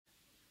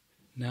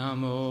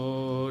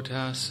Namo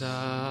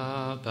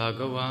tassa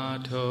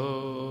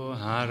bhagavato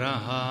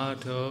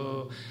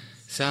arahato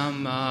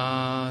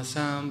samma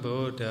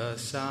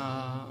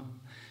sambuddhassa.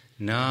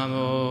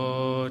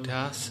 Namo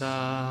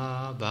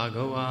tassa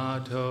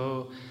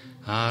bhagavato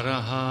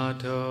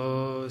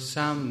arahato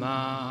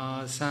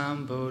samma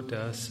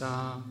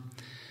sambuddhassa.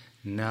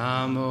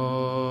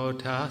 Namo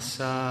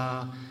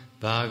tassa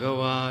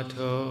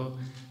bhagavato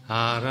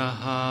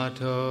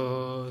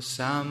arahato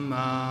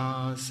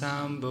samma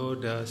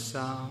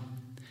sambuddhassa.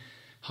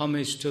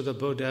 Homage to the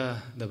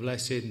Buddha, the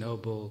blessed,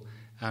 noble,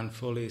 and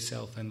fully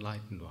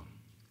self-enlightened one.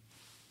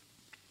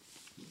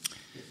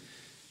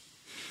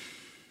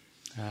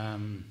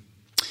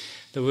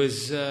 There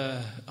was,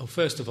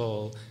 first of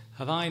all,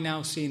 have I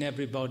now seen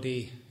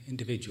everybody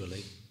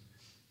individually?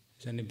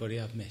 Is anybody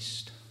I've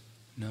missed?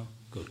 No?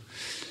 Good.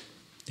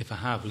 If I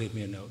have, leave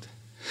me a note.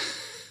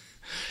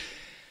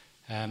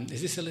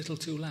 Is this a little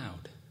too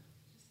loud?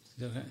 Is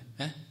that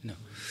okay? No.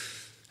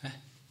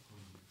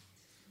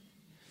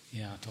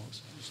 Yeah, I thought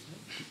so.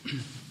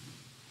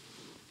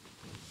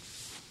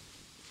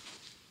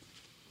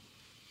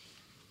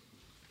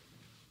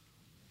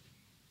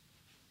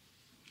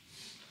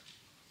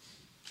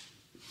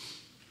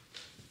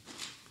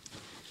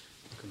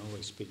 I can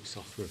always speak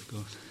softer, of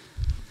course.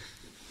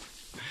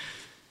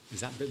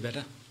 Is that a bit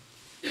better?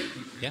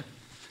 Yeah?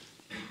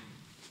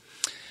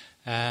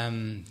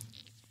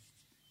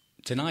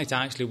 Tonight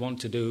I actually want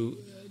to do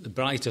the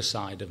brighter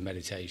side of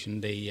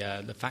meditation,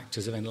 the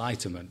factors of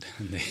enlightenment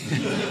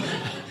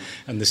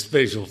and the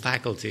spiritual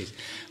faculties.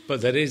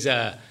 But there is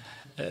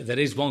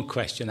one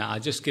question that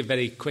I'll just give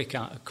very quick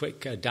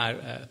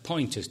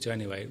pointers to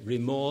anyway.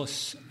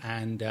 Remorse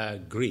and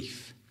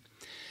grief.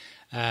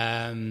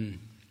 When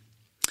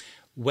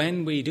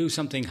we do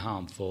something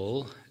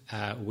harmful,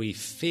 we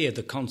fear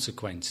the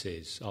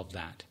consequences of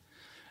that.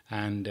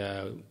 And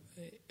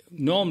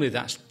normally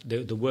that's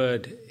the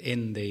word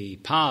in the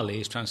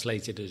Pali is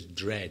translated as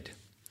dread.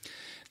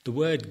 The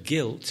word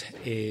guilt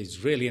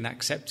is really an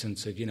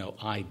acceptance of,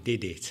 I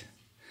did it.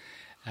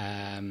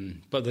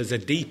 But there's a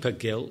deeper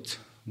guilt,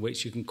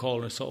 which you can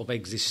call a sort of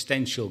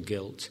existential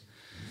guilt,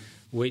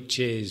 which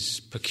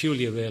is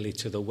peculiar really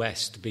to the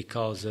West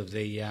because of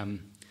the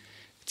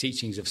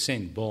teachings of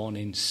sin, born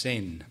in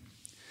sin.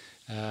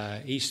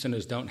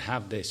 Easterners don't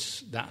have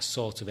that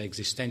sort of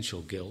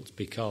existential guilt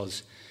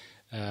because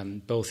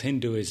both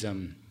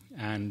Hinduism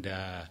and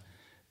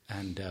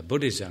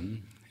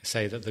Buddhism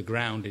say that the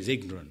ground is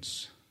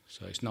ignorance.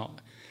 So it's not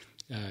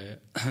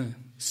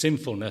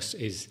sinfulness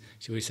is,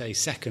 shall we say,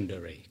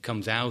 secondary. It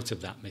comes out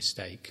of that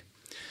mistake.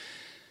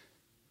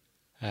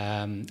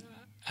 When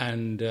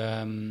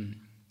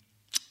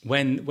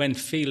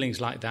feelings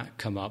like that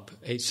come up,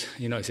 it's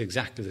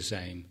exactly the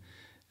same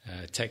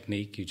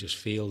technique. You just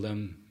feel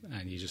them,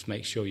 and you just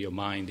make sure your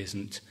mind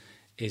isn't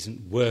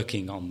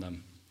working on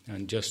them,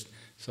 and just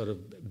sort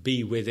of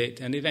be with it,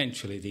 and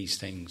eventually these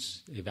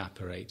things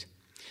evaporate.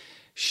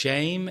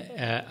 Shame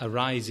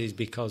arises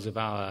because of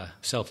our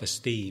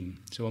self-esteem.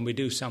 So when we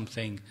do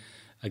something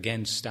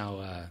against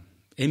our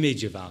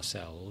image of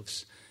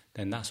ourselves,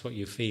 then that's what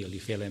you feel.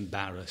 You feel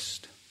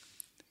embarrassed,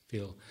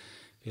 feel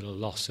a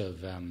loss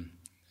of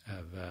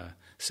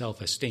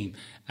self-esteem,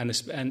 and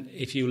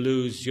if you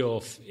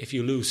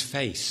lose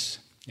face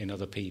in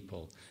other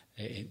people,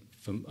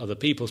 from other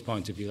people's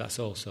point of view, that's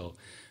also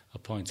a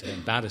point of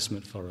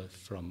embarrassment for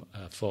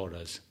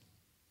us.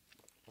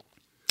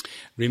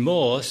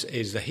 Remorse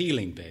is the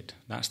healing bit.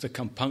 That's the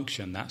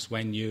compunction. That's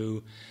when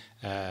you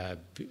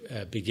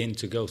begin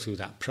to go through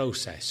that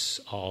process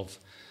of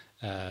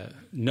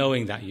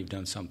knowing that you've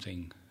done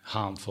something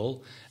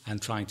harmful and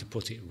trying to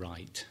put it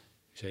right.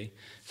 See?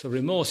 So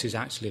remorse is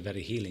actually a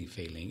very healing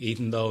feeling,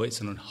 even though it's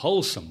an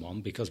unwholesome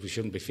one, because we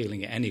shouldn't be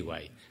feeling it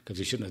anyway, because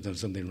we shouldn't have done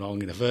something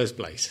wrong in the first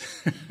place.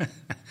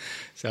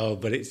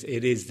 But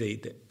it is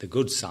the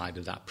good side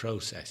of that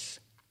process.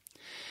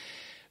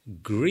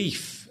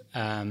 Grief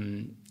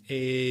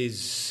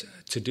is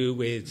to do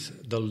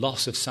with the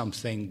loss of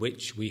something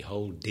which we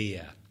hold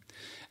dear,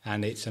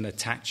 and it's an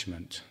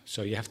attachment.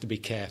 So you have to be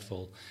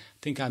careful. I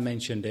think I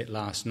mentioned it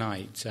last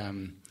night.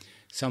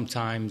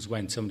 Sometimes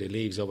when somebody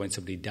leaves or when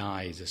somebody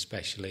dies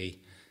especially,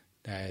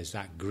 there's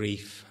that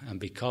grief. And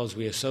because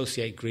we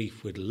associate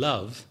grief with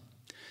love,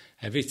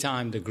 every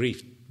time the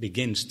grief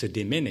begins to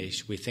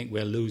diminish, we think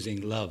we're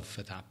losing love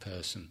for that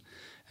person.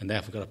 And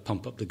therefore got to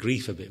pump up the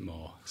grief a bit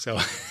more. So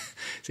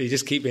you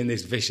just keep in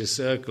this vicious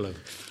circle of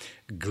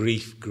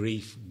grief,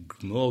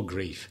 more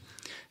grief.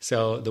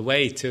 So the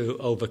way to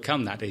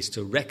overcome that is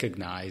to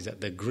recognize that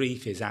the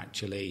grief is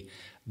actually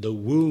the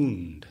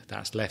wound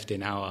that's left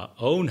in our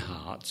own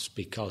hearts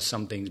because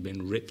something's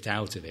been ripped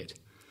out of it.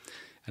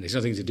 And it's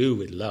nothing to do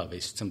with love,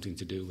 it's something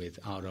to do with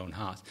our own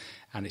hearts.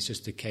 And it's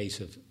just a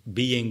case of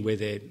being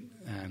with it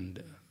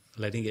and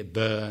letting it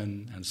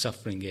burn and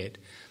suffering it,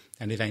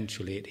 and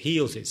eventually it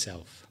heals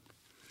itself.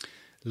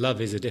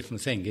 Love is a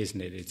different thing, isn't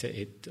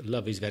it?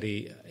 Love is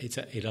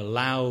it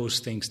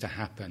allows things to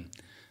happen,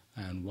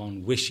 and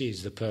one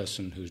wishes the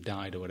person who's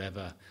died or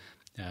whatever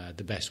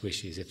the best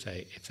wishes if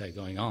they're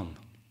going on.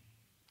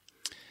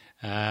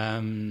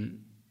 I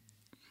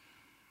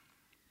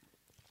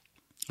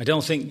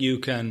don't think you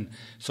can,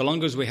 so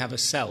long as we have a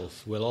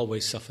self, we'll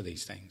always suffer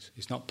these things.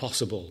 It's not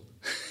possible.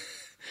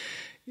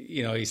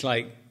 It's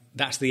like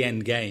that's the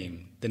end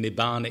game. The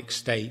nibbanic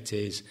state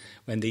is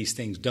when these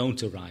things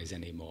don't arise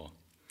anymore.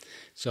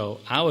 So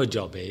our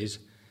job is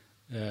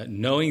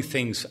knowing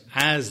things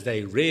as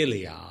they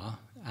really are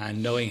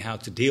and knowing how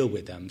to deal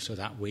with them so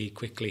that we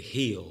quickly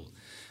heal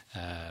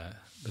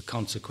the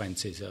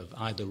consequences of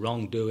either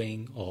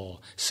wrongdoing or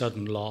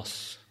sudden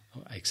loss,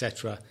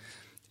 etc.,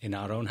 in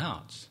our own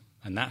hearts.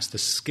 And that's the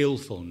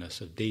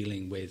skillfulness of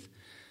dealing with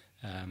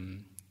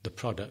the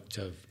product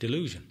of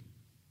delusion.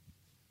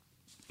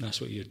 That's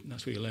what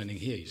you're learning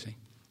here, you see.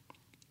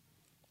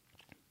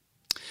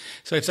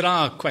 So if there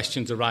are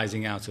questions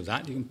arising out of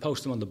that, you can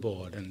post them on the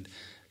board, and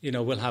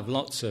we'll have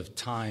lots of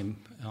time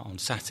on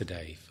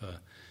Saturday for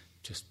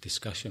just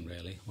discussion,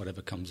 really,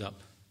 whatever comes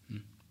up.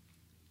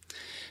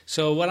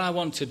 So what I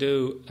want to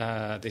do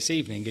this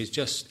evening is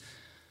just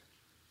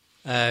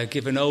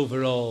give an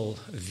overall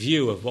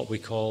view of what we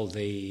call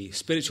the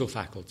spiritual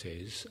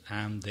faculties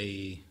and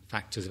the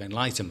factors of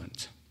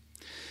enlightenment.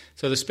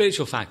 So the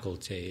spiritual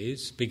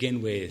faculties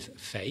begin with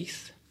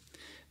faith.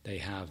 They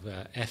have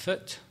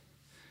effort,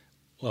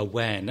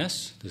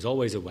 awareness, there's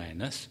always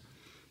awareness,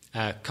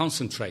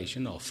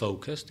 concentration or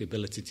focus, the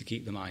ability to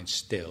keep the mind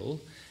still,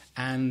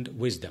 and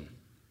wisdom.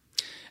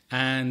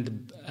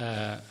 And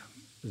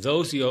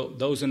those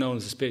are known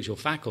as the spiritual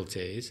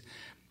faculties.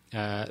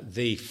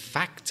 The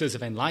factors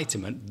of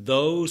enlightenment,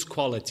 those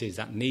qualities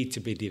that need to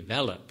be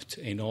developed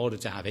in order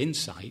to have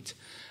insight,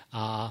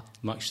 are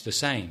much the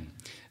same.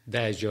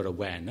 There's your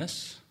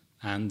awareness,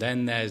 and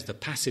then there's the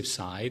passive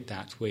side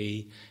that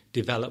we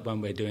develop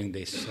when we're doing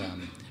this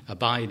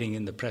abiding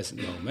in the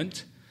present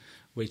moment,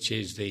 which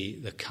is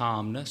the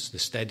calmness, the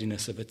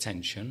steadiness of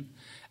attention,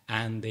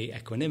 and the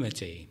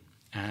equanimity.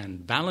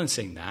 And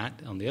balancing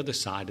that on the other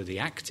side are the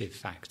active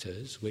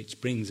factors,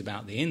 which brings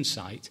about the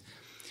insight,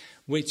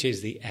 which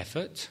is the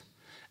effort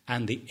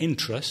and the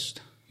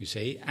interest, you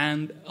see,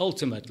 and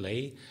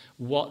ultimately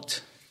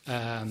what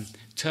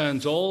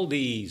turns all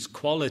these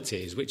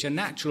qualities, which are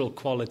natural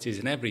qualities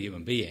in every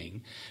human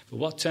being, but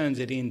what turns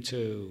it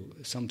into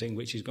something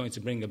which is going to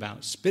bring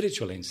about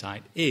spiritual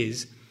insight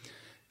is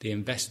the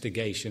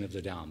investigation of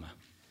the Dharma.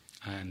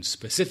 And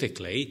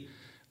specifically,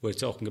 we're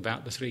talking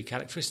about the three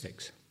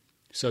characteristics.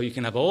 So you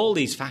can have all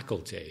these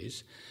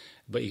faculties,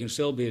 but you can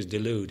still be as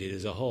deluded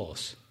as a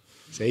horse,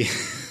 see?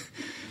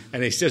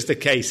 And it's just a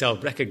case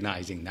of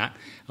recognizing that.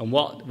 And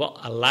what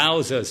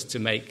allows us to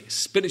make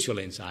spiritual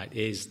insight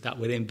is that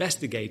we're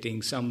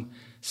investigating some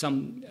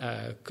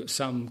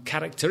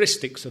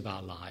characteristics of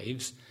our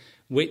lives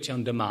which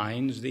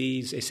undermines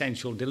these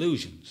essential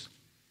delusions.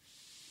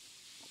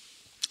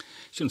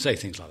 Shouldn't say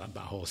things like that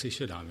about horses,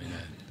 should I? I mean,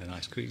 they're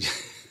nice creatures.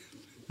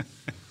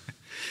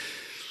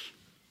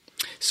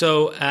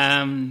 So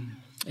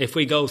if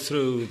we go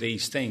through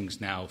these things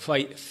now,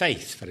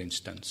 faith, for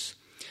instance.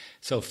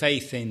 So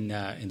faith in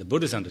the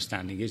Buddha's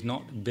understanding is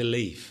not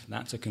belief.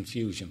 That's a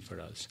confusion for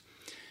us.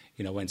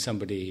 When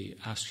somebody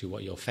asks you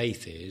what your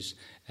faith is,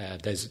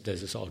 there's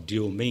a sort of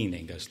dual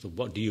meaning as to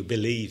what do you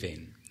believe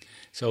in.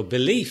 So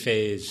belief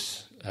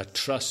is a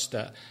trust,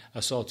 a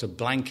sort of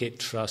blanket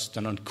trust,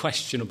 an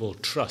unquestionable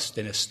trust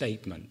in a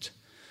statement.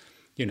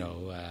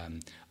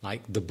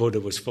 Like the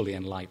Buddha was fully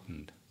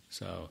enlightened.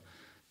 So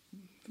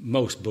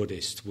most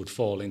Buddhists would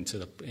fall into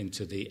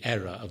the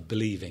error of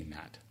believing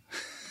that.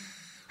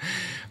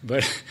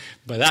 But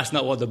that's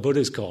not what the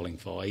Buddha's calling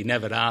for. He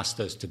never asked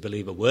us to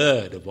believe a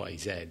word of what he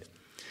said.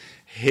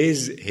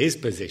 His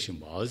position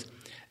was,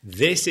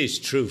 this is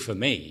true for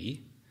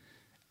me.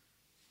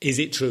 Is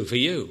it true for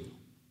you?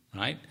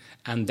 Right?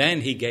 And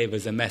then he gave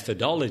us a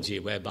methodology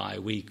whereby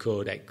we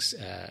could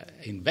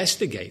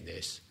investigate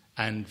this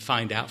and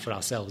find out for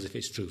ourselves if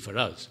it's true for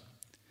us.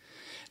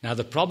 Now,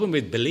 the problem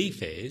with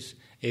belief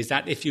is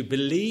that if you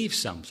believe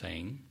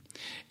something,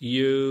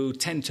 you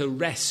tend to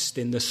rest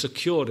in the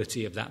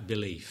security of that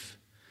belief,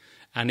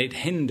 and it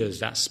hinders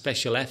that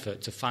special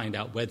effort to find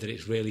out whether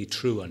it's really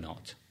true or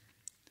not.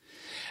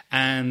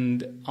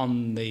 And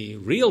on the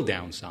real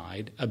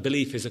downside, a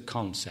belief is a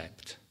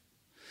concept.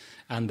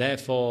 And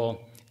therefore,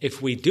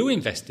 if we do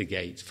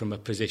investigate from a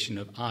position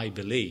of I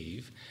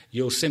believe,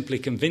 you'll simply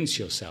convince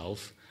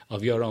yourself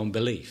of your own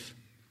belief,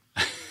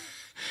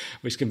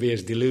 which can be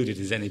as deluded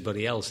as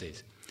anybody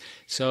else's.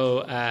 So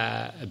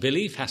a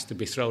belief has to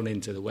be thrown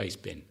into the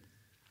waste bin.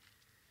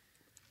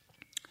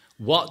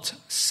 What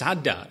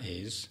saddha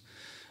is,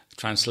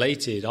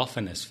 translated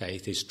often as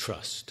faith, is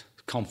trust,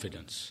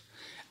 confidence.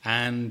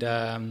 And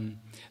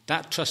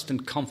that trust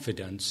and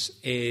confidence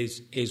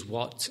is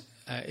what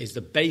is the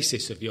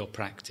basis of your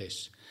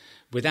practice.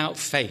 Without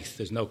faith,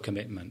 there's no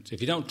commitment.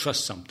 If you don't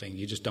trust something,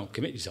 you just don't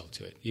commit yourself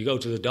to it. You go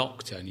to the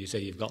doctor and you say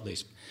you've got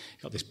this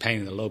pain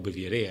in the lobe of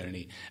your ear, and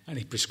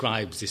he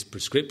prescribes this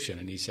prescription,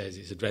 and he says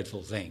it's a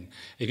dreadful thing.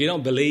 If you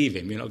don't believe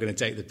him, you're not going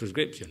to take the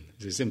prescription.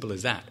 It's as simple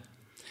as that.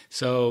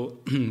 So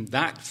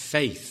that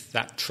faith,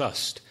 that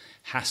trust,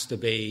 has to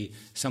be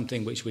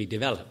something which we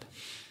develop.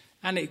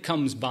 And it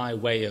comes by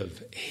way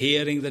of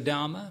hearing the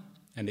Dharma,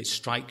 and it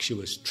strikes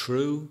you as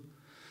true,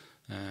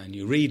 and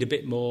you read a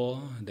bit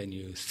more, and then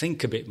you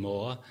think a bit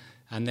more,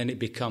 and then it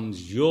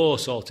becomes your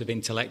sort of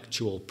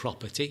intellectual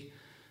property,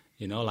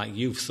 like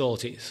you've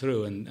thought it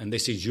through, and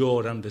this is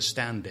your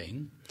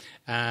understanding,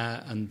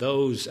 and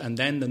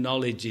then the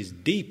knowledge is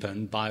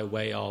deepened by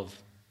way of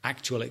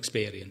actual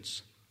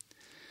experience.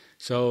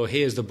 So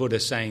here's the Buddha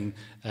saying,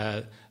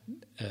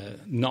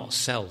 not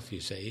self,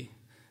 you see.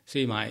 So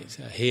you might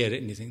hear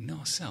it and you think,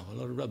 not self, a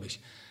lot of rubbish.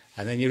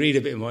 And then you read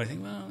a bit more and you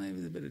think, well, maybe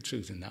there's a bit of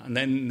truth in that. And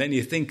then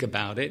you think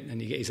about it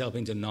and you get yourself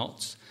into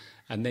knots.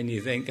 And then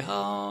you think,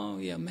 oh,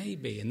 yeah,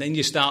 maybe. And then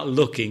you start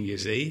looking, you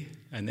see.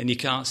 And then you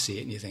can't see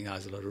it and you think, oh,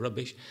 there's a lot of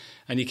rubbish.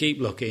 And you keep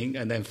looking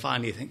and then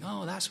finally you think,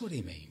 oh, that's what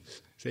he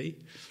means. See?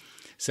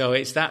 So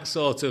it's that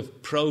sort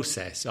of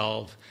process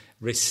of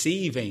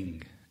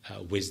receiving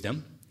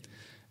wisdom,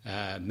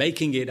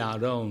 making it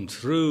our own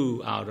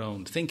through our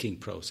own thinking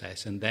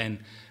process, and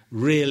then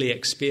really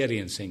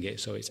experiencing it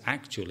so it's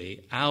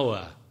actually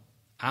our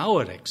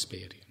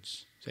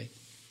experience. See?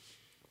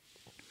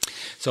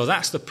 So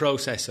that's the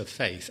process of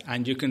faith.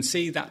 And you can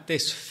see that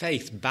this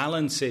faith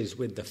balances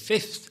with the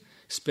fifth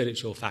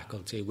spiritual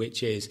faculty,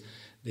 which is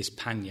this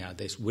panya,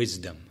 this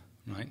wisdom,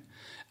 right?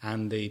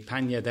 And the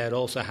panya there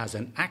also has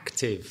an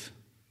active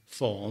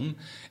form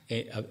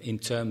in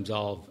terms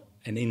of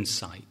an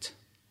insight.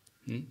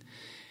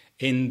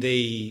 In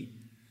the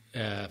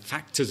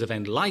factors of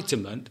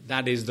enlightenment,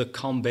 that is the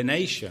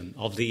combination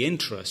of the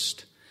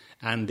interest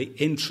and the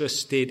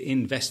interested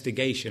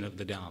investigation of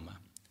the Dharma.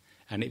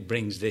 And it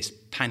brings this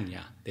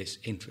panya, this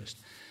interest.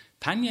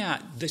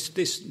 Panya, this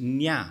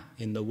nya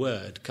in the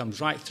word, comes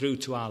right through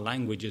to our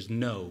language as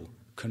know,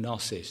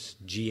 kenosis,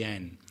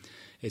 gn.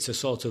 It's a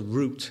sort of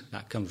root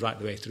that comes right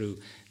the way through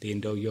the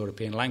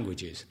Indo-European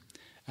languages.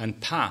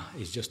 And pa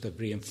is just a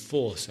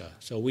reinforcer.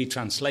 So we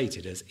translate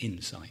it as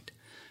insight,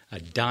 a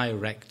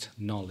direct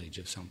knowledge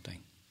of something.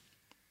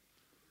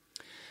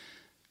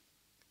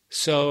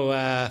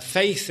 So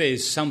faith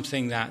is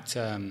something that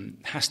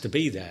has to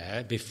be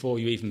there before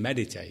you even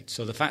meditate.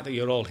 So the fact that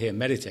you're all here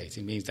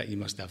meditating means that you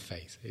must have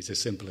faith. It's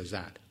as simple as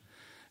that.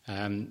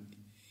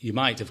 You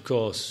might, of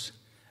course,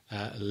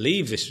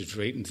 leave this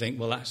retreat and think,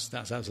 well, that's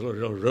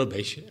absolutely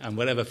rubbish, and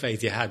whatever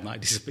faith you had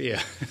might disappear.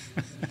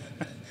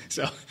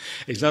 So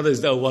it's not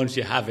as though once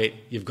you have it,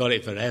 you've got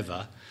it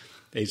forever.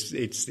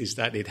 It's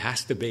that it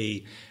has to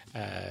be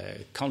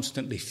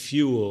constantly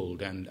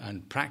fueled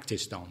and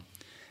practiced on.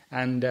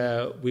 And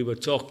we were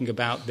talking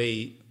about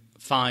the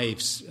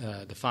five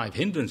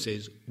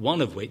hindrances,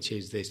 one of which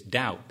is this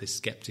doubt, this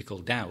skeptical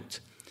doubt.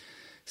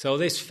 So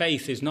this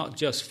faith is not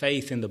just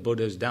faith in the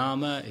Buddha's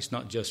Dharma, it's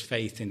not just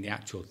faith in the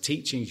actual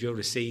teachings you're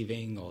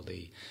receiving or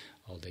the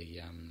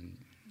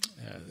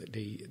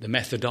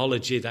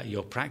methodology that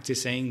you're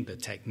practicing, the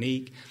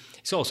technique.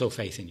 It's also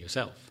faith in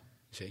yourself,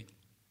 you see.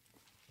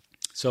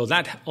 So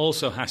that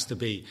also has to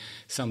be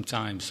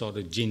sometimes sort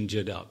of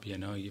gingered up,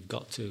 You've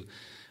got to,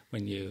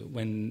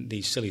 when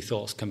these silly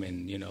thoughts come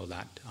in,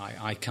 that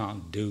I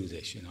can't do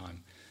this,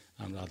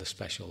 I'm rather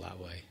special that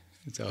way.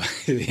 So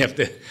you have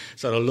to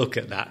sort of look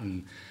at that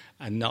and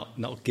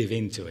not give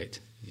in to it.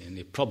 And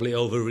you're probably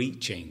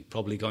overreaching,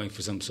 probably going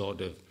for some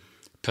sort of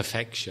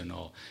perfection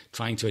or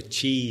trying to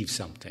achieve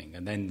something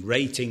and then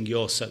rating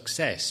your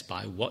success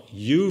by what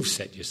you've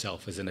set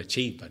yourself as an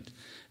achievement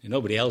and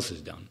nobody else has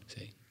done,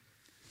 see.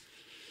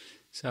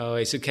 So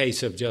it's a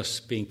case of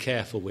just being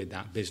careful with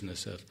that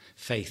business of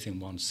faith in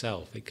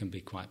oneself. It can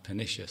be quite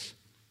pernicious.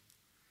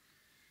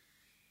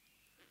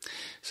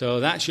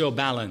 So that's your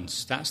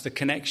balance. That's the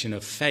connection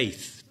of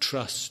faith,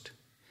 trust,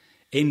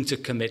 into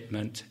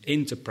commitment,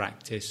 into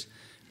practice,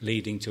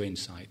 leading to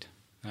insight.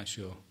 That's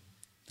your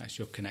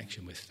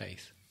connection with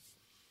faith.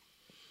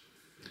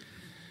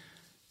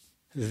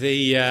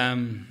 The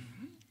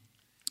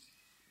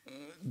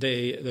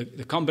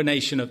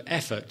combination of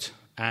effort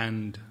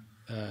and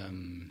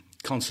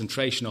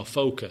concentration or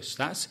focus,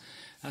 that's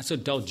a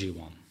dodgy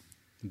one,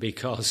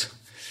 because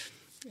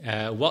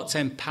what's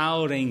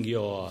empowering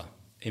your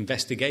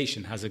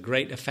investigation has a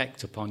great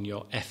effect upon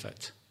your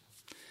effort.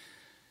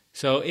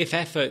 So if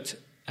effort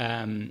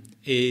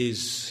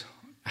has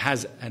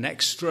an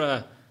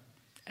extra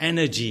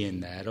energy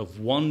in there of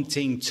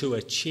wanting to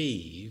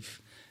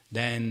achieve,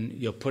 then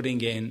you're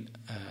putting in,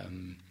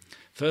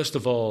 first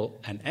of all,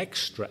 an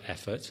extra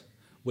effort,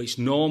 which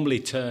normally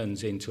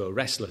turns into a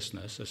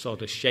restlessness, a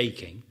sort of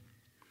shaking.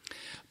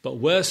 But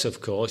worse,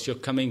 of course, you're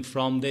coming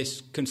from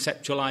this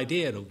conceptual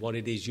idea of what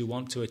it is you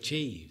want to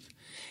achieve.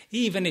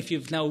 Even if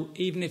you've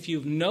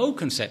no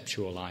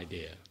conceptual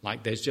idea,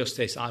 like there's just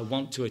this, I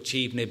want to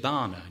achieve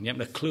Nibbana, and you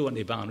haven't a clue what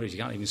Nibbana is, you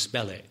can't even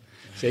spell it.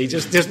 See,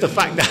 just the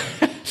fact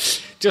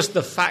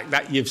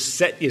that you've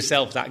set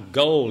yourself that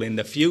goal in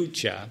the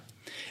future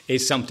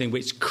is something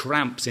which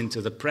cramps into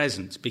the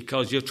present,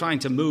 because you're trying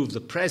to move the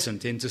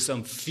present into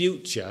some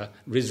future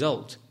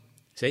result.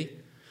 See?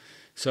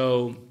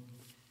 So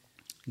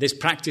this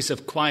practice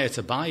of quiet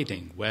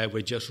abiding, where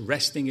we're just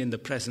resting in the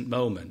present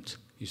moment,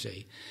 you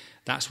see,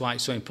 that's why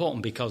it's so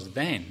important, because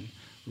then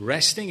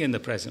resting in the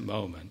present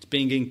moment,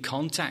 being in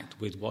contact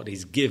with what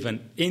is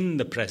given in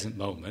the present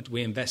moment,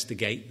 we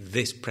investigate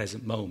this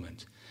present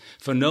moment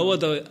for no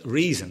other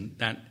reason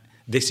than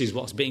this is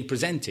what's being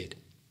presented.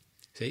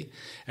 See?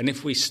 And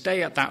if we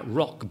stay at that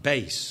rock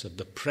base of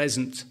the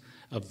present,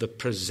 of the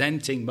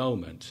presenting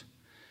moment,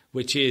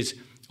 which is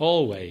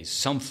always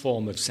some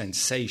form of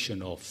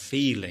sensation or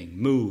feeling,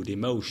 mood,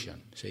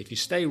 emotion. See, if you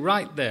stay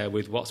right there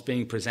with what's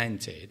being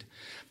presented,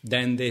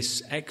 then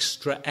this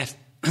extra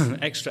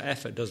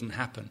effort doesn't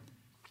happen.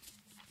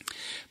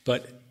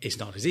 But it's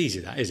not as easy,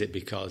 that is it?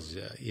 Because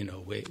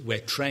we're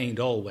trained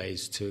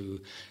always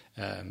to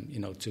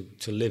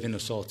live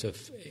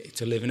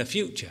in a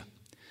future,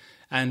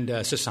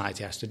 and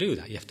society has to do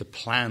that. You have to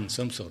plan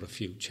some sort of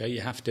future.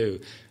 You have to.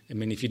 I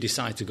mean, if you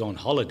decide to go on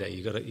holiday,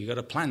 you got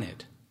to plan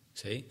it.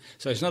 See,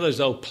 so it's not as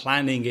though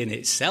planning in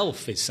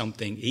itself is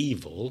something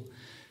evil.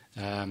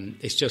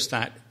 It's just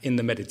that in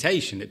the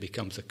meditation it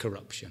becomes a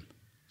corruption.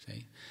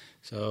 See.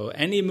 So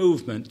any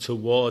movement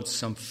towards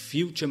some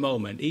future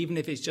moment, even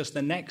if it's just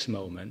the next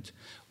moment,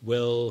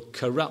 will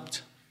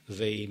corrupt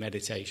the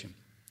meditation.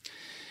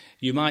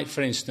 You might,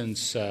 for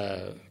instance,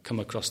 come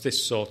across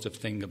this sort of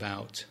thing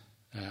about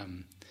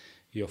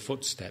your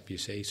footstep, you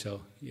see.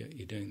 So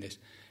you're doing this.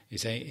 You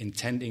say,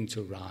 intending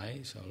to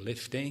rise, or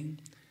lifting,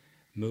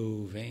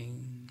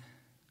 moving,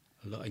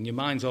 and your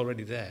mind's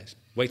already there, it's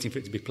waiting for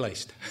it to be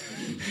placed.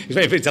 He's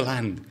waiting for it to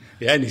land.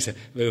 Yeah, and he's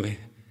moving.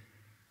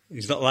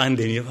 He's not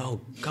landing. You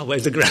oh God,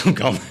 where's the ground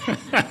gone?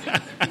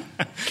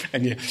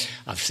 And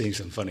I've seen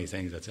some funny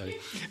things, I tell you.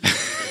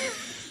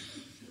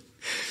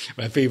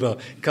 Where people,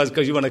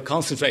 because you want to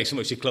concentrate so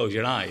much, you close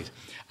your eyes,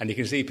 and you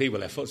can see people,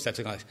 their footsteps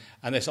are like,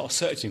 and they're sort of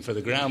searching for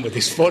the ground with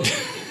his foot.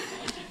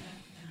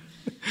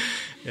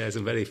 Yeah,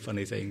 some very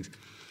funny things,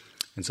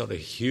 and sort of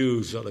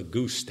huge sort of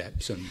goose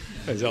steps and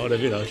sort of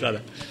trying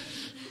to.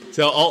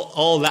 So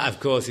all that, of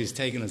course, is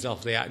taking us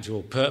off the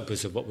actual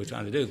purpose of what we're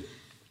trying to do.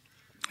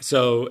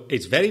 So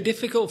it's very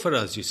difficult for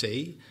us, you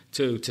see,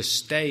 to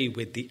stay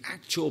with the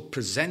actual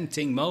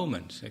presenting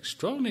moment.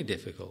 Extraordinarily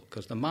difficult,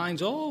 because the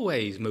mind's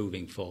always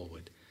moving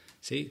forward.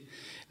 See?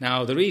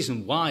 Now, the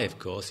reason why, of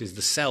course, is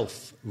the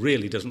self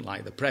really doesn't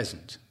like the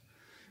present.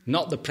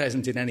 Not the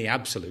present in any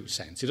absolute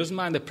sense. It doesn't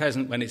mind the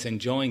present when it's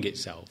enjoying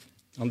itself,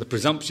 on the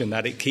presumption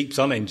that it keeps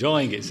on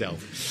enjoying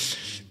itself.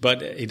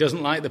 But it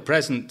doesn't like the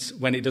present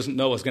when it doesn't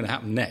know what's going to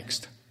happen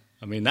next.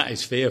 I mean, that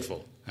is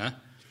fearful, huh?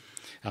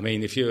 I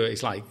mean,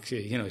 it's like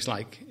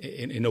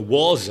in a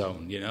war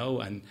zone,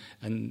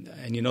 and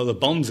the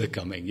bombs are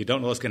coming. You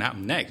don't know what's going to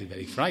happen next. It's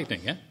very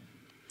frightening, yeah?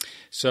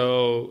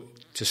 So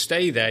to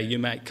stay there, you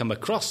might come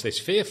across this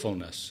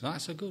fearfulness.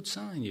 That's a good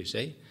sign, you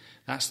see.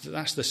 That's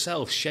the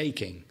self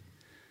shaking,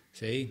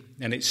 see?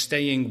 And it's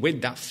staying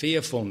with that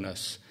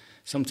fearfulness.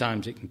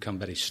 Sometimes it can come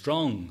very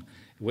strong,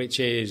 which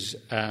is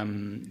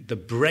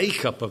the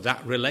breakup of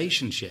that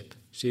relationship.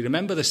 See,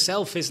 remember, the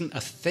self isn't a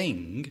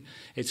thing,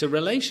 it's a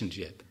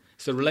relationship.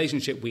 It's the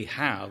relationship we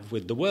have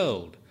with the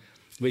world,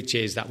 which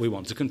is that we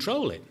want to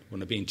control it, we want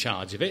to be in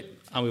charge of it,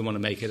 and we want to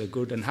make it a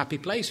good and happy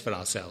place for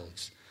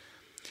ourselves.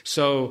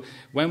 So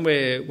when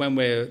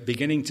we're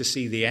beginning to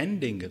see the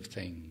ending of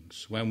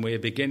things, when we're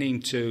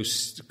beginning to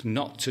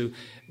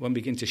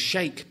begin to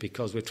shake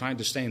because we're trying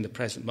to stay in the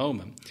present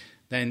moment,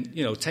 then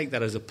take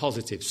that as a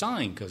positive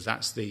sign, because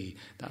that's the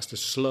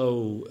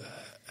slow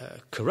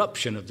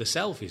corruption of the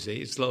self. You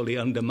see, it's slowly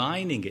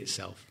undermining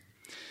itself.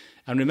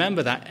 And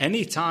remember that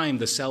any time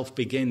the self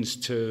begins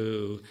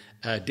to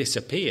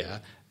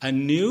disappear, a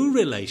new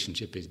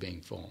relationship is being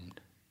formed.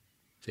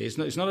 See,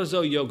 it's not as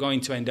though you're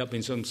going to end up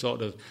in some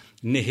sort of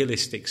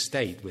nihilistic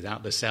state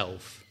without the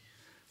self,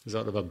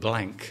 sort of a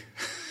blank.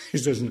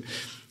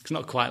 It's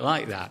not quite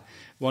like that.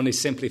 One is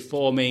simply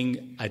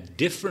forming a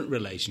different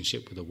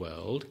relationship with the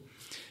world,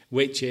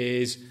 which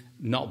is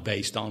not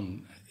based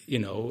on,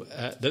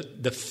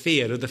 the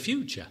fear of the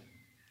future.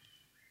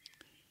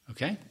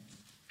 Okay?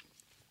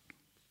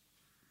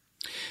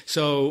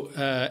 So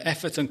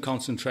effort and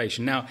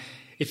concentration. Now,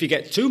 if you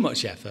get too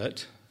much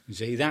effort, you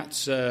see,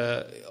 that's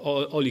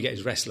all you get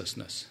is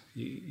restlessness.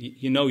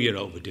 You know you're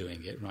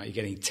overdoing it, right? You're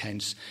getting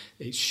tense.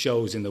 It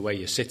shows in the way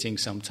you're sitting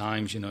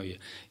sometimes. You're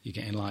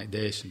getting like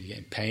this, and you're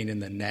getting pain in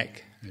the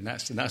neck, and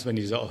that's when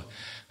you sort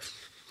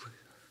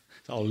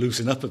of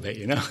loosen up a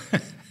bit,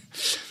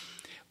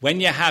 When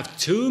you have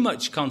too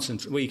much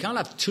concentration, well, you can't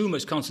have too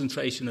much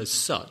concentration as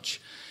such,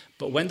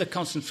 but when the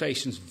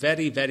concentration's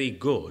very, very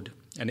good,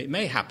 and it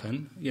may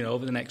happen,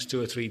 over the next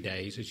 2 or 3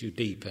 days as you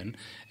deepen,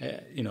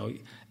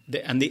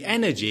 and the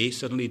energy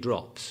suddenly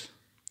drops.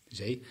 You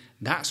see,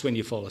 that's when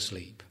you fall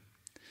asleep.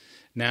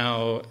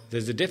 Now,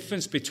 there's a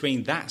difference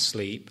between that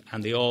sleep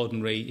and the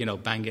ordinary,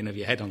 banging of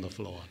your head on the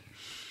floor.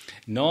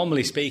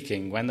 Normally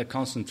speaking, when the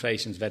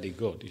concentration's very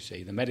good, you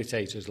see, the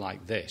meditators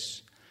like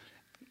this,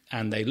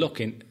 and they look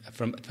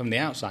from the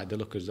outside, they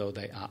look as though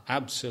they are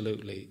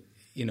absolutely,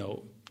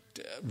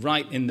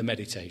 right in the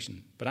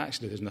meditation, but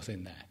actually there's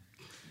nothing there.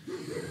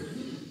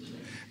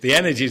 The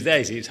energy is there,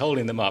 you see, it's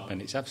holding them up,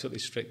 and it's absolutely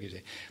strict, you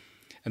see.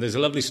 And there's a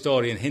lovely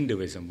story in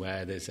Hinduism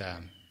where there's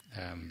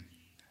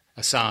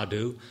a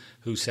sadhu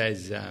who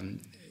says,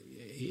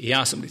 he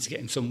asks somebody to get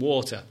him some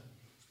water.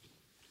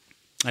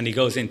 And he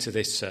goes into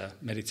this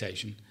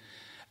meditation,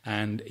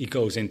 and he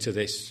goes into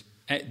this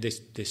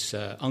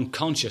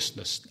unconscious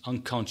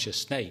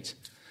state.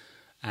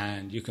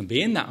 And you can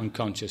be in that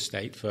unconscious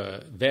state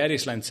for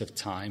various lengths of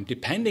time,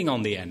 depending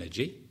on the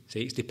energy.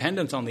 See, it's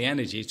dependent on the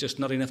energy. It's just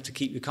not enough to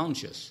keep you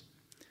conscious.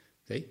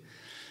 See?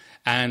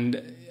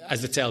 And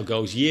as the tale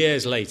goes,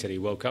 years later he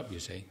woke up, you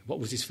see. What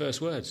was his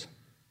first words?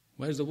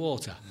 Where's the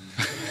water?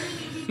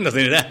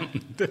 Nothing had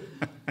happened.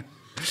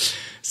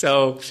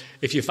 So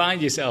if you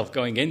find yourself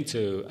going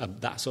into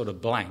that sort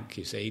of blank,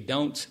 you see,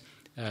 don't...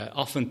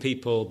 often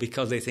people,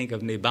 because they think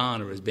of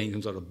Nibbana as being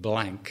some sort of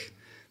blank,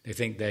 they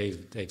think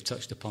they've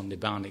touched upon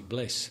Nibbanic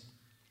bliss.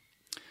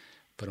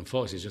 But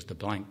unfortunately, it's just a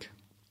blank.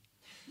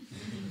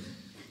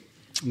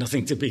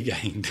 Nothing to be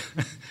gained.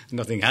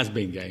 Nothing has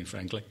been gained,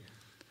 frankly.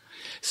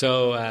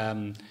 So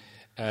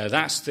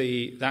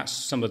that's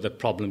some of the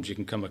problems you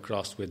can come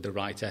across with the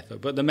right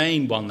effort. But the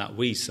main one that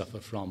we suffer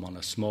from on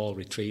a small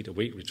retreat, a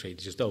week retreat,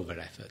 is just over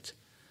effort.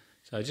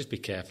 So just be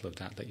careful of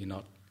that you're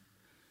not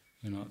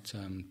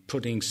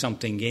putting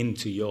something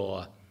into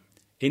your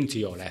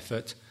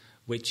effort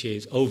which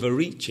is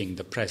overreaching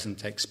the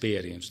present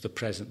experience, the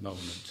present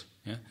moment.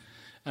 Yeah?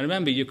 And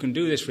remember, you can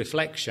do this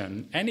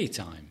reflection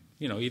anytime.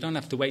 You don't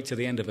have to wait till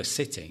the end of a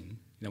sitting.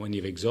 When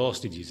you've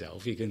exhausted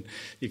yourself, you can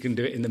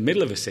do it in the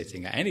middle of a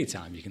sitting at any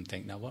time. You can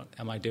think, now, what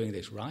am I doing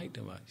this right?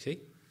 See?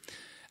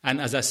 And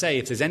as I say,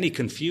 if there's any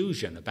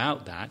confusion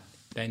about that,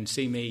 then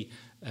see me,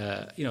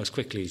 as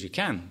quickly as you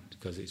can,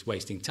 because it's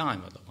wasting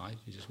time otherwise.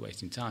 You're just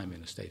wasting time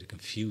in a state of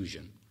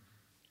confusion.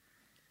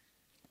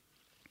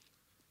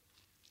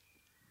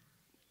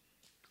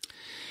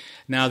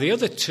 Now, the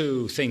other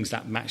two things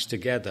that match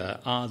together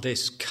are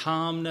this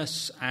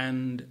calmness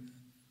and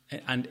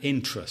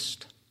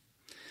interest.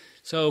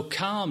 So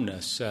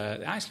calmness,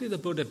 actually the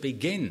Buddha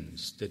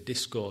begins the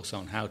discourse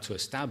on how to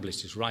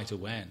establish this right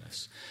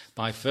awareness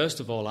by first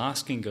of all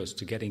asking us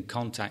to get in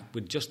contact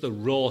with just the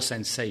raw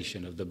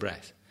sensation of the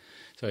breath.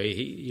 So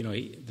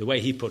the way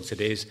he puts it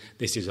is,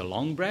 this is a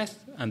long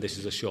breath and this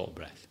is a short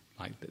breath.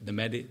 Like the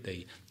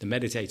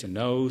meditator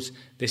knows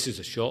this is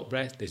a short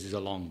breath, this is a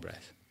long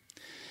breath.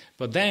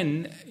 But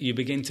then you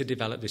begin to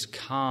develop this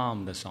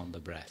calmness on the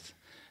breath.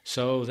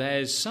 So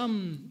there's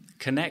some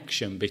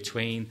connection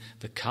between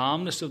the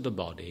calmness of the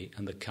body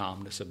and the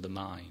calmness of the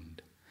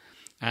mind.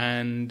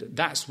 And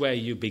that's where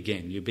you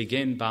begin. You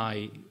begin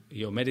by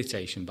your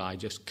meditation by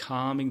just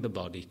calming the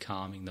body,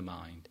 calming the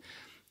mind.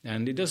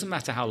 And it doesn't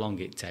matter how long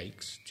it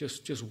takes.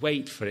 Just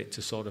wait for it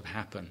to sort of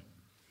happen.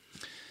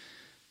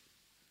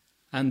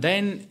 And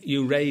then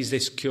you raise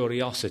this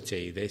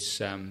curiosity,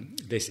 this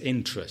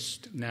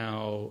interest.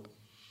 Now,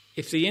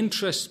 if the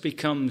interest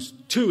becomes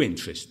too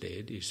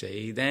interested, you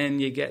see, then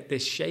you get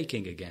this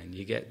shaking again.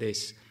 You get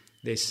this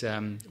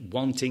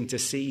wanting to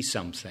see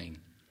something.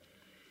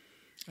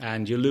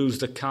 And you lose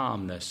the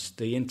calmness.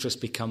 The interest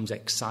becomes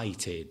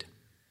excited.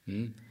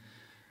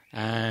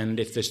 And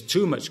if there's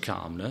too much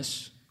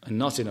calmness and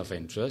not enough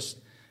interest,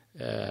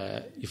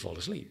 you fall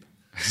asleep.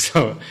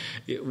 So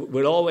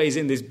we're always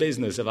in this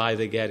business of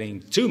either getting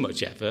too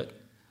much effort,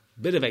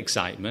 bit of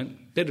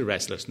excitement, bit of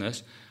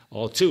restlessness,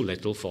 or too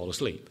little, fall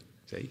asleep.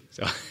 See?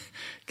 So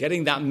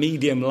getting that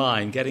medium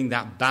line, getting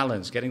that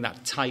balance, getting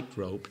that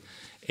tightrope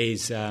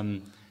is,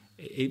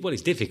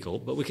 it's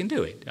difficult, but we can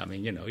do it. I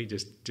mean, you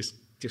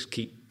just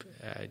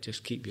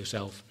keep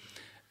yourself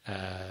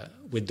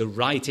with the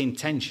right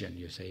intention,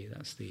 you see.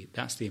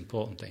 That's the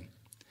important thing.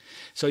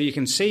 So you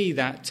can see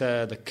that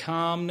the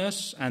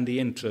calmness and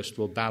the interest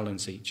will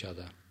balance each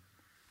other.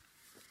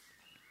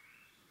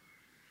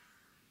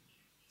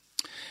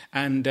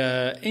 And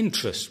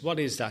interest, what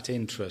is that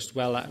interest?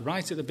 Well,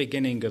 right at the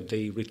beginning of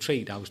the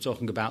retreat, I was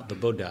talking about the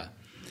Buddha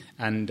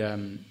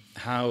and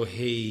how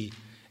he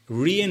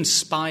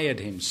re-inspired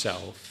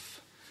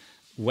himself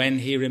when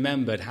he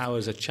remembered how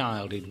as a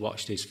child he'd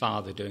watched his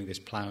father doing this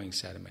ploughing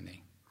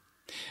ceremony.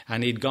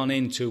 And he'd gone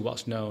into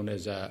what's known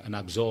as an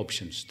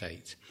absorption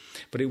state.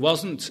 But it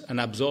wasn't an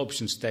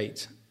absorption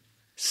state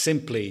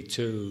simply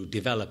to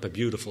develop a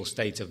beautiful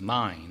state of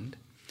mind.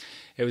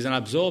 It was an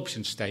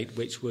absorption state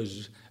which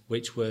was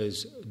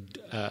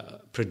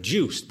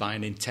produced by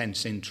an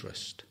intense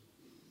interest.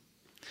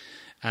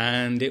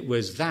 And it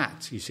was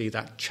that, you see,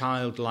 that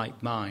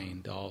childlike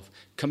mind of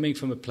coming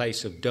from a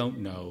place of don't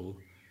know,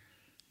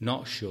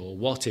 not sure,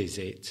 what is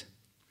it,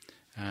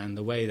 and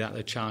the way that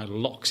the child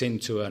locks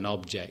into an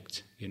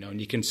object, and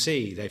you can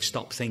see they've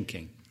stopped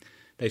thinking.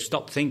 They've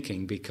stopped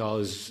thinking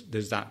because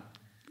there's that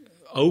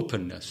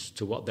openness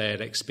to what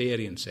they're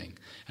experiencing,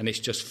 and it's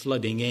just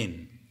flooding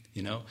in.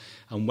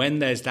 And when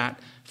there's that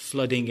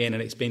flooding in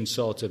and it's been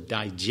sort of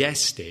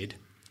digested,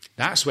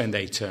 that's when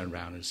they turn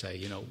around and say,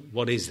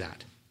 what is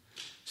that?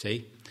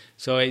 See?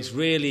 So it's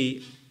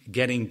really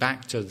getting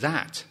back to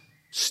that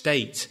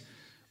state,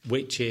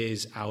 which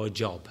is our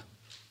job.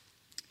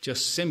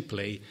 Just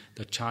simply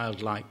the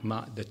childlike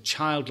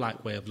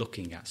way of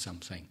looking at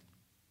something.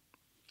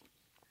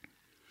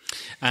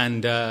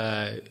 And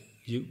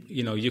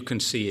you can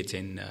see it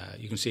in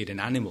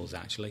animals.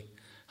 Actually,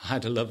 I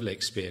had a lovely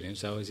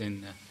experience. I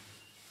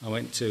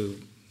went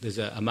to there's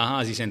a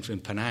Mahasi centre in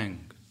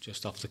Penang,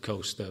 just off the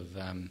coast of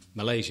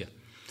Malaysia,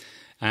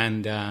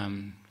 and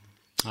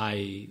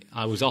I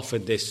was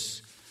offered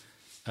this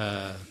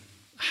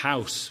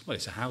house. Well,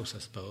 it's a house, I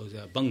suppose,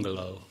 a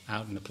bungalow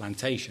out in a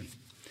plantation,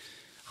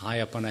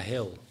 high up on a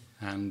hill,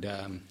 and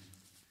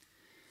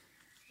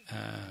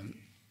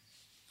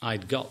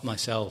I'd got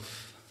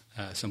myself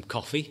some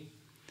coffee,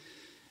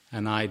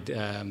 and I'd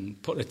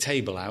put a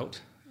table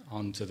out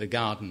onto the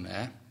garden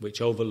there,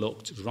 which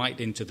overlooked right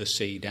into the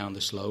sea down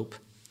the slope,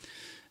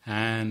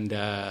 and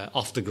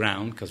off the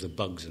ground because of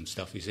bugs and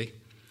stuff, you see.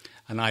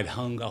 And I'd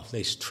hung off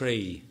this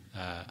tree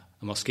a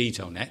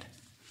mosquito net.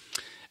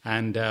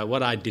 And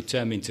what I'd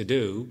determined to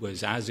do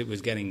was, as it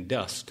was getting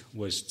dusk,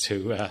 was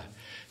to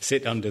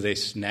sit under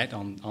this net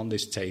on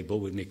this table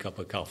with my cup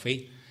of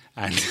coffee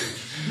and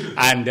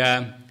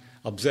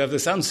observe the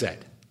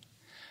sunset.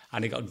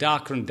 And it got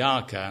darker and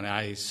darker, and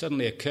it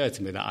suddenly occurred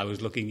to me that I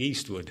was looking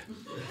eastward.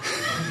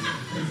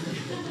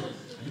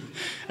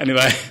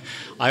 Anyway,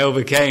 I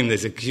overcame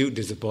this acute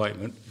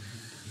disappointment.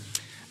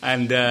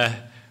 And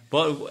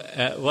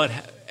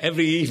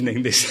every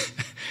evening,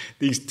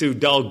 these two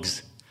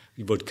dogs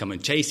would come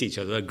and chase each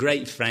other. They were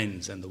great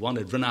friends, and the one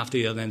would run after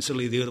the other, and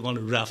suddenly the other one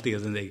would run after the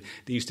other, and they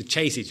used to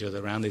chase each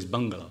other around this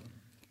bungalow.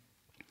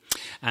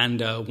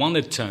 And one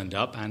had turned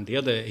up, and the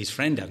other, his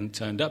friend, hadn't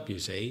turned up, you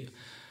see.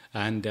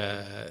 And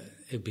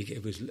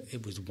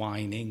it was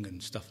whining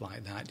and stuff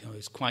like that. It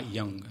was quite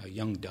a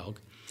young dog.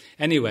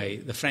 Anyway,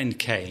 the friend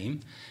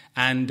came,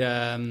 and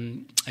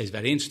it was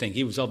very interesting.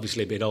 He was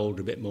obviously a bit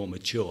older, a bit more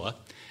mature,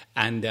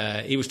 and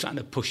he was trying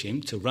to push him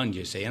to run,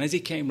 you see. And as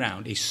he came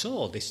round, he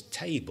saw this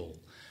table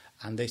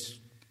and this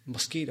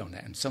mosquito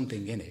net and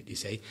something in it, you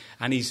see.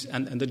 And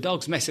the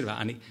dog's messing about,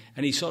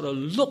 and he sort of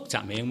looked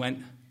at me and went.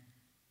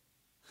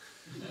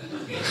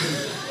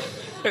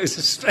 It was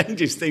the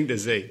strangest thing to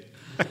see.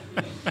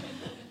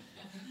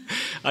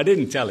 I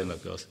didn't tell him,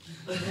 of course.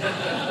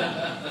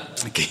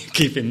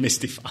 Keep him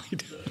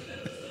mystified.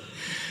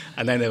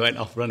 And then they went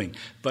off running.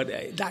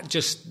 But that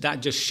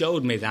just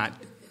showed me that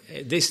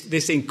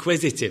this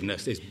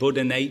inquisitiveness, this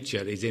Buddha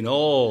nature, is in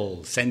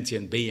all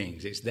sentient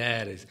beings. It's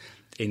there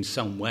in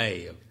some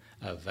way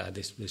of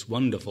this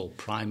wonderful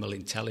primal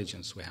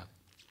intelligence we have.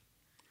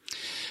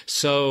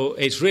 So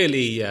it's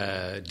really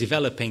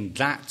developing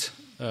that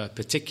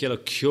particular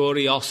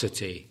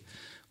curiosity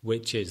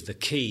which is the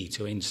key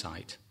to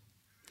insight.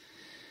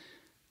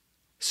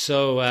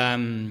 So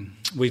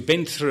we've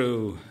been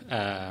through,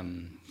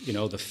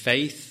 the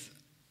faith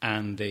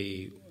and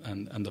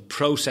the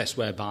process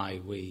whereby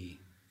we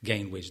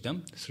gain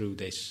wisdom through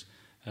this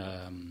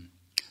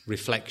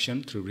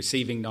reflection, through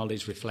receiving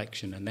knowledge,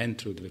 reflection, and then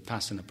through the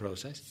vipassana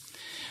process.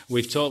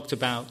 We've talked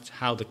about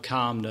how the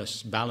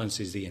calmness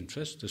balances the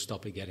interest to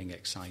stop it getting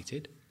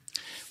excited.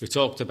 We've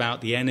talked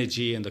about the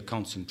energy and the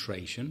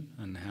concentration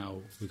and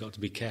how we've got to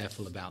be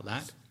careful about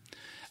that.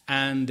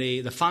 And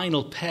the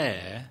final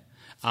pair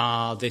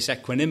are this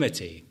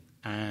equanimity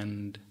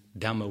and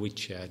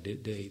Dhammavicca,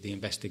 the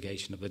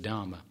investigation of the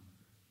Dharma.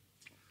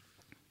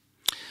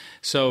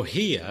 So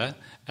here,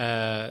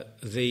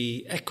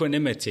 the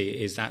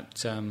equanimity is that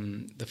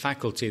the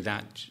faculty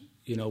that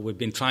we've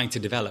been trying to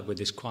develop with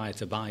this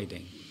quiet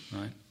abiding,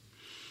 right?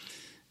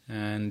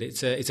 And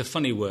it's a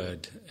funny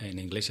word in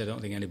English. I don't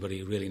think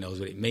anybody really knows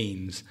what it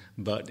means.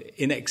 But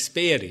in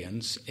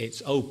experience,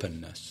 it's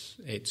openness.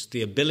 It's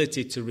the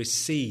ability to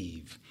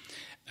receive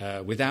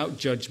without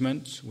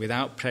judgment,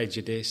 without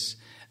prejudice,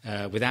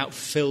 without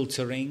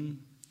filtering.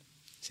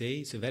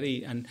 See, it's a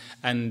very and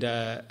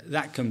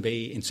that can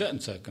be in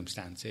certain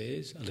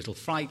circumstances a little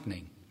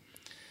frightening,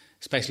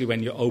 especially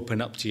when you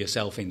open up to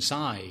yourself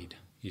inside.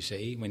 You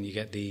see, when you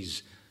get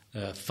these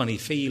funny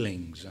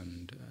feelings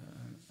and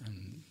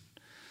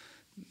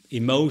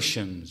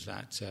emotions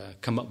that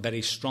come up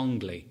very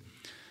strongly.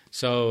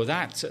 So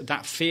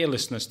that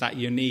fearlessness that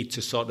you need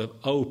to sort of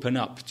open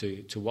up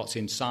to what's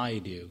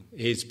inside you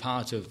is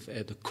part of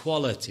the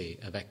quality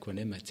of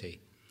equanimity.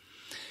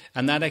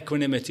 And that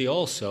equanimity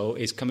also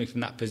is coming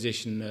from that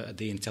position,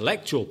 the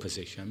intellectual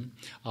position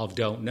of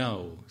don't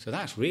know. So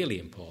that's really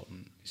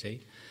important, you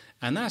see.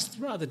 And that's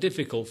rather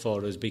difficult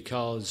for us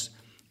because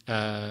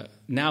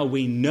now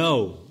we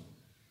know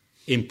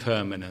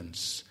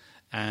impermanence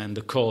and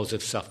the cause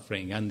of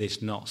suffering and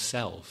this not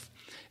self.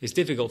 It's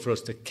difficult for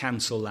us to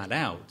cancel that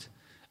out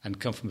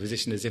and come from a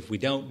position as if we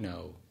don't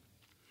know.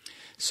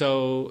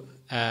 So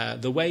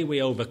the way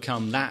we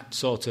overcome that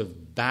sort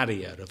of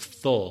barrier of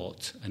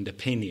thought and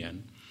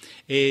opinion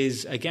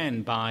is,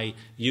 again, by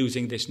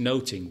using this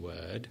noting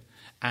word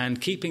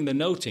and keeping the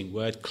noting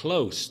word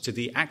close to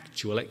the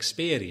actual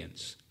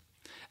experience.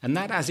 And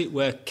that, as it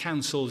were,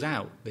 cancels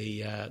out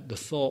the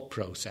thought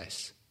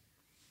process.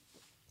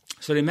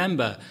 So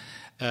remember,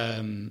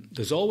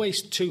 there's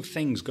always two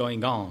things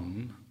going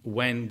on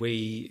when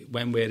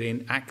we're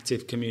in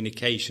active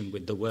communication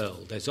with the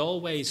world. There's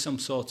always some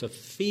sort of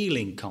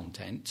feeling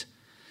content,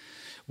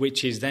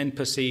 which is then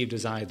perceived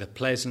as either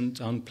pleasant,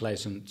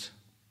 unpleasant,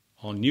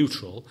 or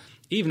neutral.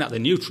 Even at the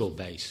neutral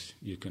base,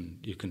 you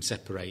can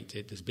separate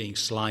it as being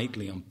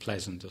slightly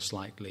unpleasant or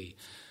slightly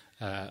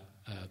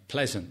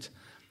pleasant.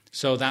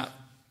 So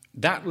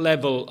that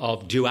level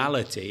of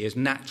duality is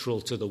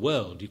natural to the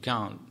world. You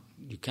can't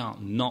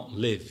not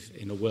live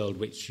in a world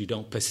which you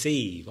don't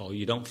perceive or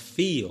you don't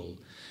feel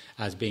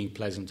as being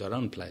pleasant or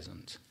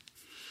unpleasant.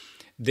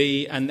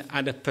 And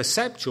at a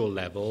perceptual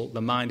level,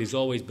 the mind is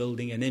always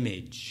building an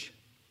image.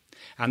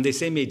 And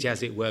this image,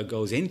 as it were,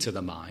 goes into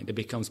the mind. It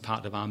becomes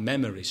part of our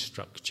memory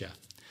structure.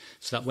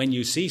 So that when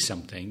you see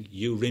something,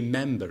 you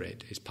remember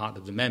it. It's part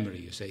of the memory,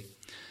 you see.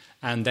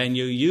 And then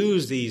you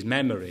use these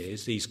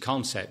memories, these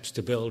concepts,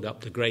 to build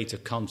up the greater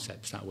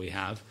concepts that we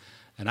have,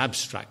 and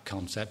abstract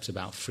concepts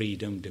about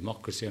freedom,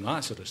 democracy, and all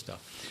that sort of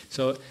stuff.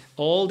 So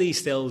all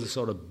these things are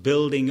sort of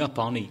building up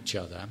on each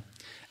other,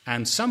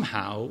 and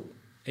somehow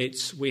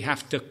we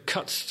have to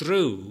cut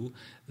through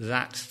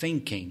that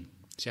thinking.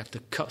 So you have to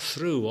cut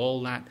through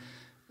all that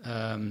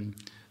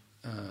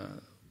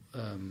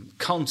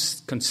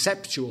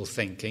conceptual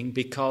thinking,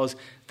 because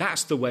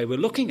that's the way we're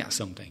looking at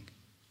something.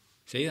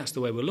 See, that's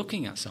the way we're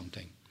looking at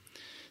something.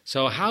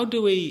 So how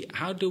do we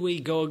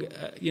go,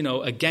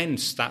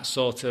 against that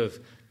sort of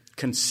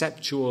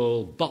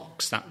conceptual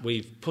box that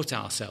we've put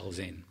ourselves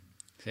in?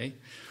 See,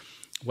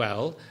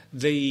 well,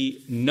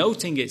 the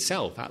noting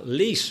itself at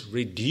least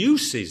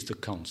reduces the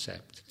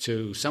concept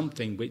to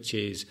something which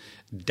is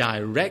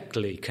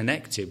directly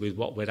connected with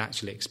what we're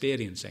actually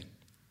experiencing.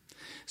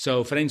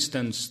 So, for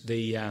instance,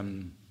 the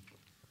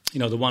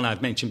one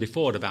I've mentioned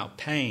before about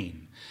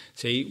pain.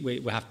 See, we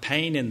have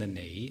pain in the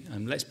knee,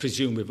 and let's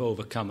presume we've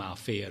overcome our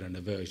fear and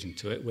aversion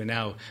to it. We're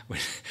now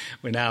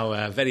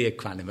very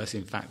equanimous.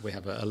 In fact, we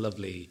have a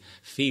lovely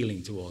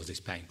feeling towards this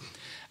pain.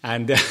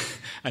 And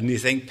you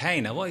think,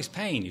 pain, now what is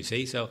pain, you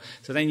see? So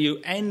then you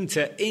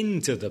enter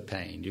into the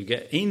pain, you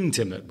get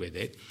intimate with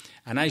it,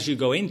 and as you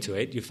go into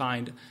it, you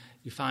find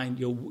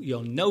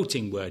your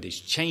noting word is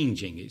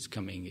changing. It's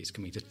coming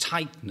to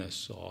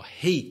tightness or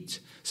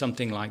heat,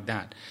 something like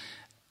that.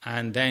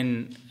 And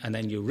then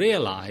you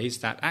realize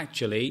that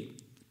actually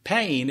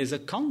pain is a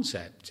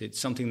concept. It's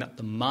something that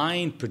the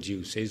mind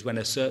produces when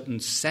a certain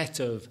set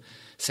of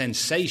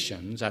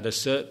sensations at a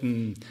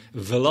certain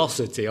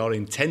velocity or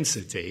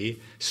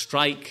intensity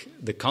strike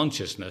the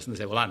consciousness, and they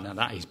say, well, now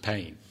that is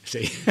pain,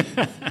 see?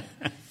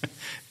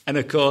 And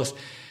of course,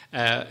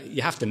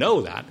 you have to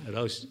know that, or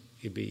else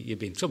you'd be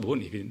in trouble,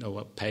 wouldn't you, if you didn't know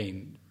what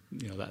pain,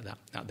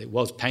 that it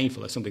was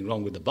painful or something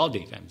wrong with the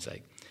body, for heaven's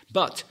sake.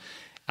 But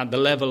at the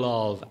level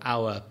of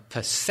our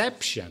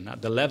perception,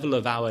 at the level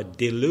of our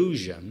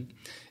delusion,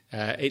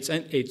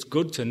 it's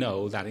good to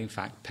know that, in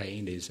fact,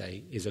 pain is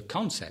a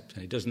concept,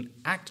 and it doesn't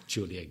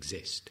actually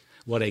exist.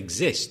 What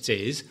exists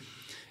is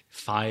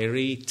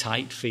fiery,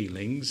 tight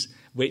feelings,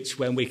 which,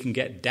 when we can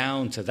get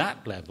down to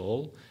that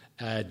level,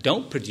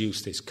 don't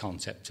produce this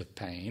concept of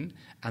pain,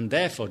 and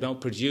therefore don't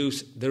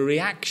produce the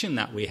reaction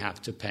that we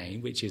have to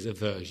pain, which is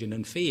aversion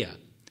and fear.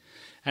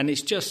 And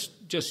it's just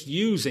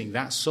using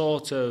that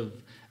sort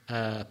of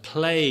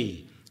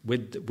play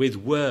with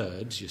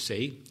words, you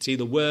see. See,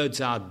 the words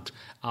are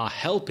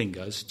helping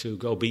us to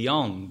go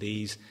beyond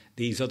these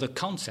other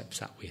concepts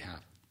that we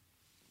have.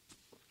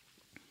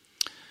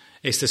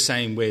 It's the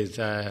same with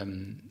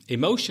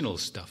emotional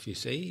stuff, you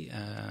see.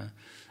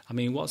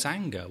 What's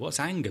anger? What's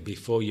anger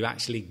before you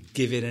actually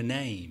give it a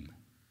name?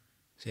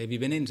 See, have you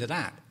been into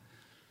that?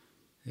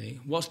 See?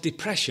 What's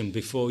depression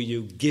before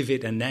you give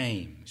it a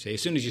name? See,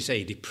 as soon as you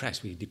say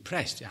depressed, well, you're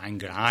depressed,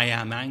 anger, I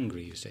am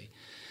angry, you see.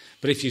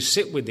 But if you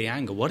sit with the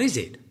anger, what is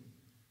it?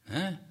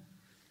 Huh?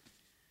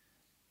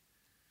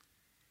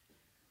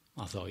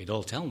 I thought you'd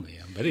all tell me.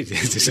 I'm very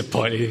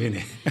disappointed in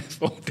it.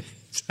 4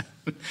 days.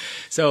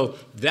 So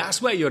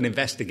that's where your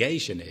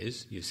investigation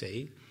is, you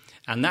see.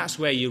 And that's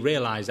where you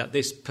realise that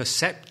this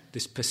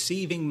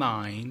perceiving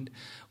mind,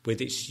 with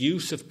its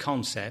use of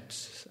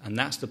concepts, and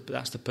that's the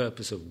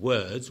purpose of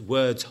words.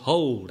 Words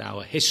hold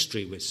our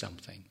history with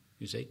something,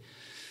 you see.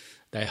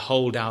 They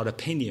hold our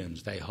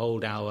opinions. They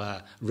hold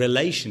our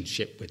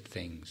relationship with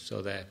things.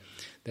 So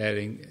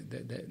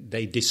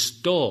they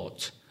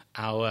distort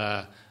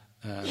our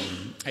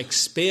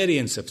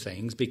experience of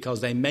things,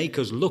 because they make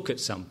us look at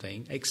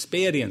something,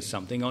 experience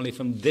something only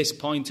from this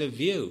point of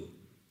view.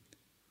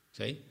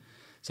 See?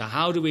 So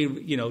how do we,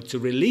 to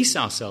release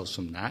ourselves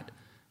from that,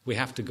 we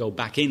have to go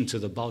back into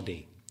the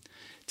body.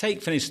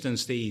 Take, for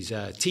instance, these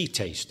tea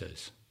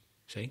tasters,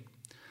 see?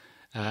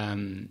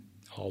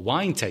 Or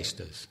wine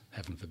tasters,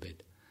 heaven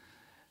forbid.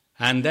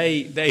 And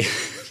they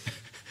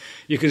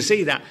you can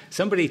see that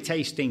somebody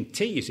tasting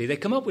tea, you see, they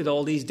come up with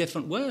all these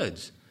different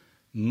words.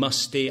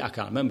 Musty, I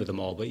can't remember them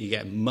all, but you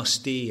get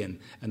musty and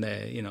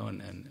they're,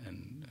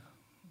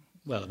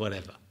 well,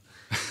 whatever.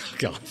 I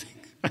can't think.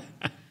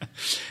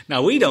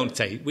 Now, we don't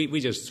taste,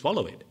 we just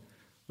swallow it.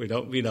 We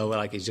don't,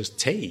 like it's just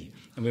tea.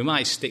 And we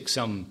might stick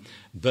some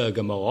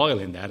bergamot oil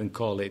in there and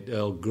call it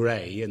Earl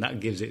Grey, and that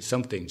gives it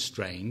something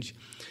strange.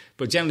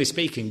 But generally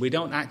speaking, we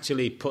don't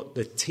actually put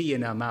the tea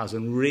in our mouths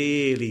and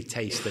really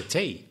taste the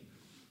tea.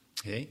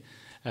 Okay?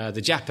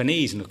 The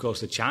Japanese and, of course,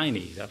 the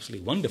Chinese are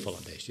absolutely wonderful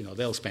at this.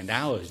 They'll spend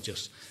hours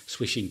just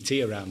swishing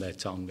tea around their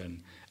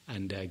tongue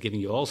and giving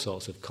you all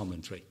sorts of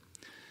commentary.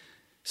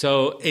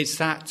 So it's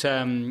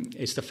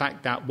the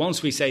fact that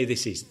once we say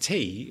this is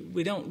tea,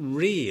 we don't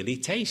really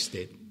taste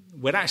it.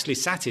 We're actually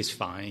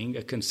satisfying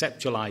a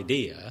conceptual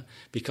idea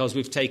because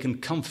we've taken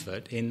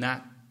comfort in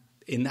that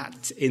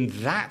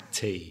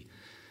tea.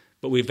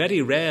 But we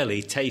very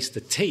rarely taste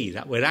the tea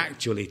that we're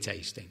actually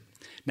tasting.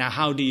 Now,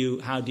 how do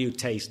you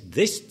taste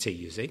this tea,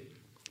 you see?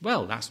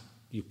 Well,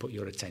 you put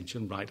your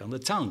attention right on the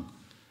tongue.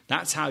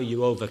 That's how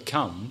you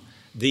overcome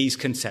these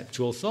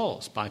conceptual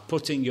thoughts, by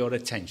putting your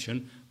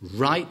attention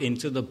right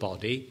into the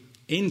body,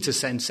 into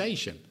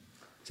sensation.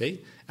 See?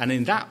 And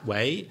in that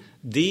way,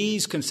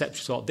 these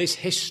conceptual thoughts, this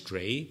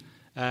history,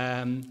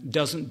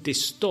 doesn't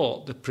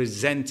distort the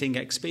presenting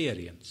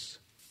experience.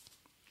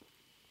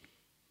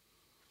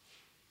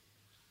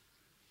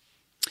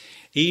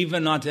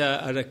 Even at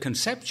a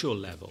conceptual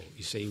level,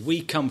 you see,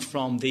 we come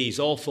from these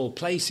awful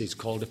places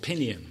called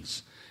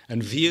opinions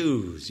and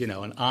views,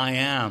 and I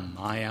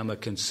am a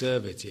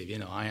conservative,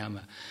 I am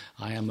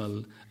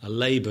a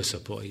Labour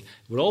supporter.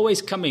 We're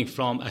always coming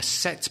from a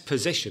set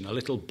position, a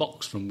little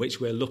box from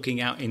which we're looking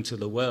out into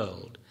the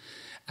world.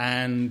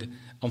 And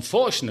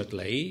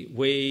unfortunately,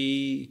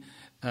 we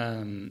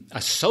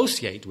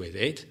associate with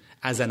it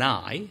as an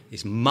I.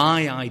 It's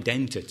my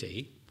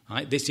identity,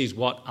 right? This is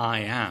what I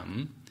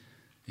am.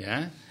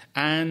 Yeah,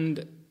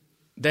 and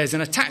there's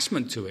an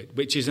attachment to it,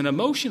 which is an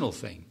emotional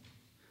thing.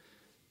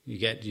 You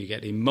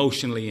get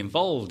emotionally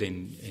involved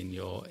in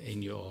your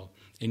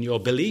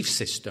belief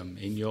system,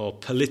 in your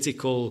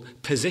political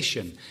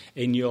position,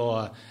 in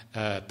your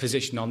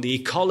position on the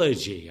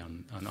ecology,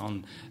 and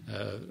on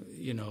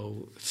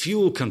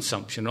fuel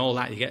consumption, all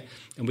that.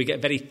 And we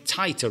get very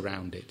tight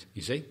around it.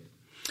 You see.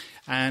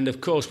 And, of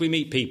course, we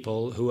meet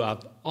people who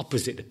have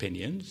opposite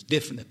opinions,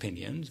 different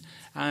opinions,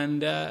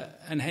 and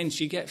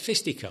hence you get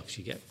fisticuffs.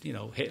 You get,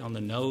 hit on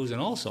the nose, and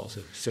all sorts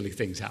of silly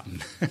things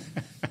happen.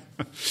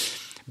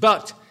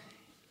 But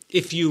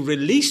if you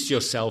release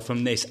yourself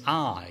from this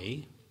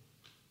I,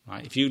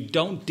 right, if you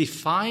don't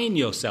define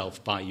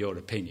yourself by your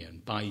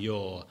opinion, by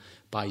your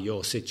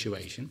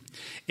situation,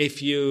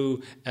 if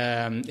you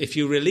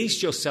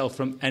release yourself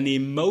from an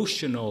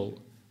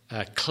emotional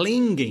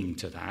clinging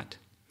to that,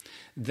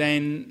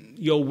 then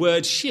your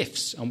word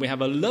shifts. And we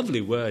have a lovely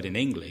word in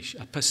English,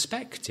 a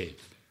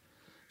perspective.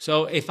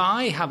 So if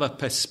I have a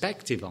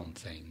perspective on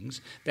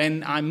things,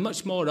 then I'm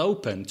much more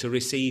open to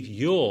receive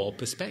your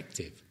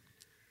perspective.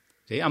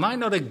 See, I might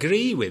not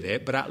agree with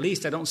it, but at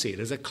least I don't see it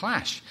as a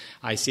clash.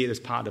 I see it as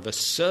part of a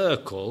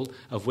circle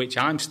of which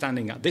I'm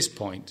standing at this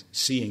point,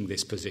 seeing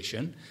this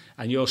position,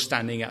 and you're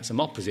standing at some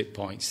opposite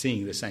point,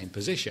 seeing the same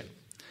position.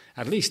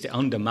 At least it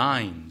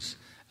undermines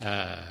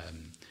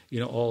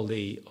all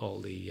the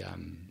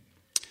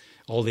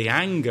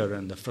anger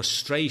and the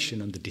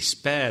frustration and the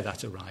despair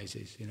that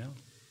arises.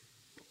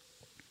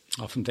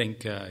 I often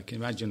think, can you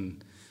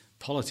imagine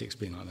politics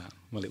being like that?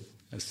 Well,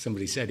 as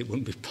somebody said, it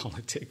wouldn't be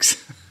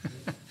politics.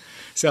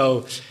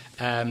 So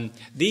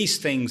these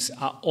things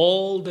are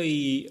all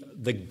the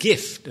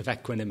gift of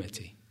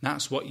equanimity.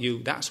 That's what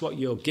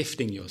you're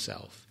gifting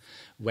yourself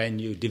when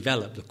you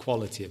develop the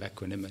quality of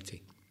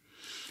equanimity.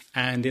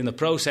 And in the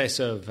process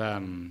of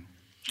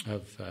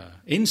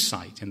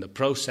insight, in the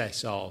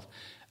process of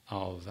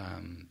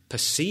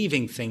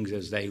perceiving things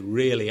as they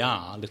really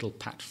are, a little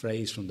pat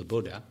phrase from the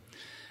Buddha,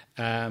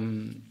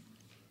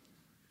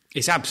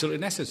 it's absolutely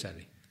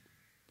necessary.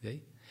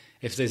 See?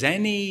 If there's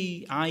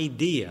any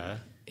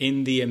idea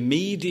in the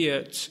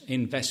immediate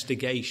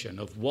investigation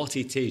of what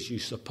it is you're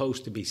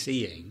supposed to be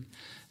seeing,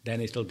 then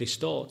it'll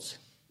distort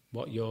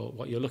what you're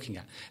looking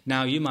at.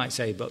 Now, you might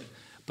say, but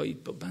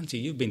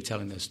Bhante, you've been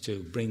telling us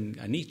to bring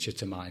anicca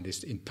to mind,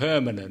 this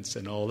impermanence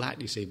and all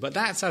that, you see. But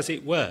that's, as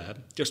it were,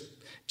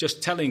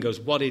 just telling us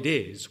what it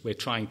is we're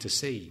trying to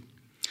see.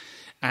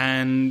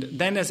 And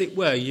then, as it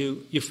were,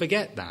 you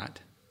forget that,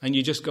 and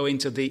you just go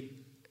into the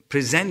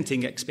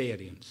presenting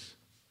experience.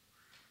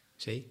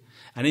 See?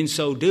 And in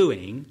so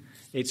doing,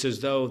 it's as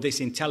though this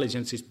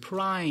intelligence is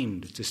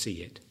primed to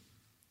see it.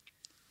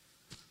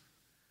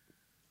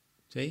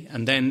 See?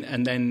 And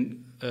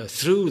then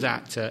through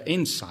that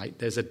insight,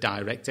 there's a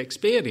direct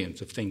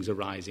experience of things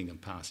arising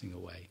and passing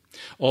away.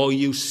 Or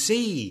you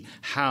see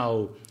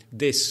how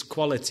this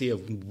quality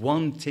of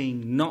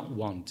wanting, not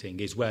wanting,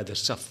 is where the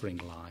suffering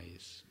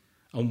lies,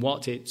 and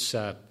what it's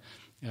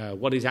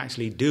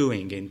actually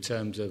doing in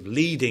terms of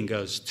leading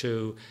us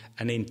to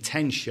an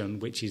intention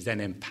which is then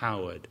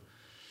empowered.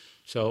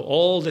 So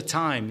all the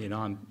time,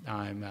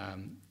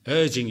 I'm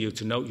urging you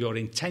to note your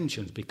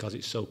intentions, because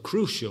it's so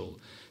crucial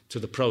to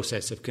the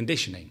process of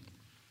conditioning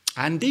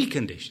and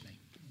deconditioning.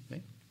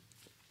 Okay?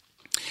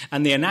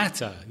 And the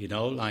anatta,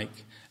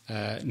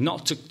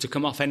 not to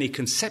come off any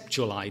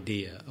conceptual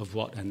idea of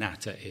what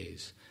anatta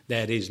is.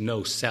 There is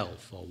no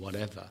self or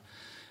whatever.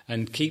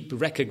 And keep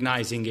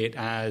recognizing it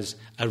as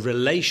a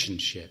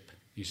relationship,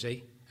 you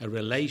see, a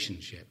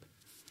relationship.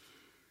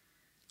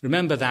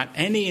 Remember that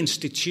any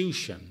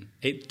institution,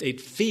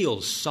 it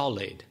feels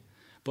solid,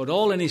 But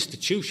all an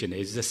institution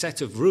is a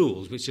set of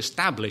rules which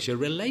establish a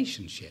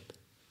relationship.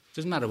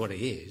 Doesn't matter what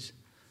it is.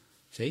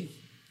 See?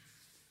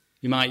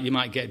 You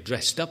might get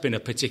dressed up in a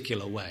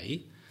particular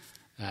way,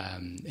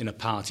 in a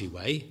party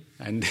way,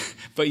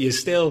 but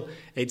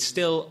it's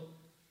still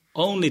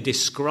only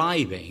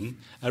describing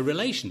a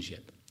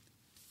relationship.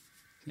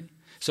 See?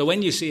 So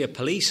when you see a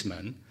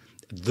policeman,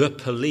 the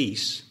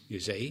police, you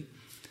see,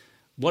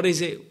 what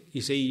is it?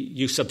 You see,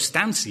 you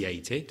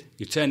substantiate it,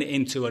 you turn it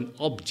into an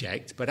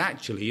object, but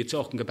actually you're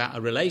talking about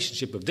a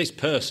relationship of this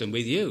person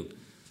with you.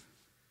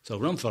 So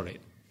run for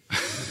it.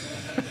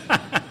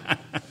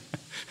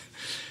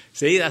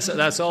 See,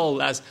 that's all.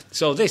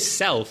 So this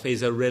self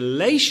is a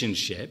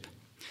relationship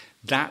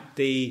that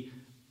the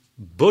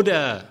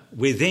Buddha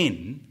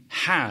within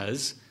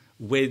has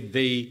with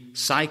the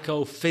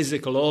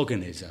psychophysical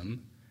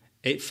organism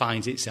it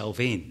finds itself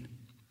in.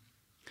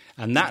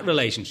 And that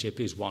relationship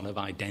is one of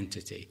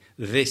identity.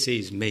 This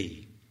is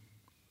me.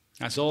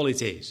 That's all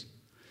it is.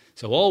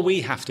 So all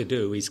we have to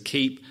do is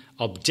keep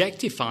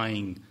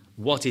objectifying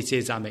what it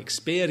is I'm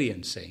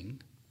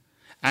experiencing,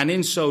 and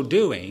in so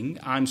doing,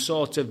 I'm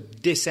sort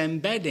of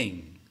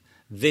disembedding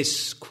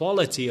this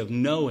quality of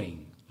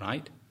knowing,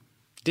 right?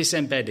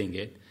 Disembedding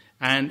it,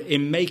 and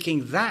in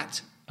making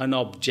that an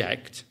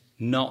object,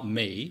 not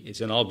me,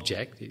 it's an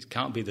object, it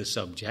can't be the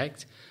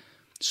subject,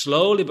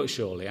 slowly but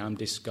surely I'm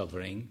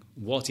discovering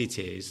what it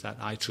is that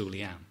I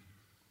truly am.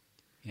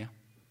 Yeah?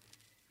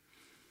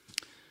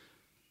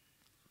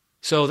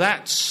 So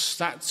that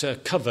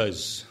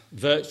covers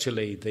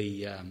virtually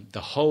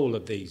the whole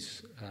of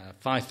these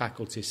five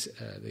faculties,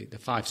 the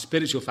five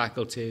spiritual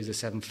faculties, the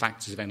seven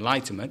factors of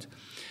enlightenment.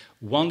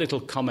 One little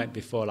comment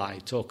before I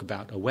talk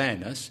about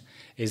awareness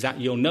is that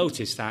you'll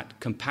notice that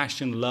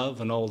compassion,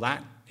 love, and all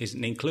that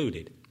isn't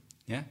included.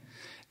 Yeah.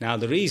 Now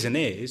the reason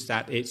is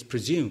that it's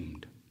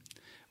presumed.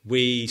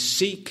 We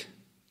seek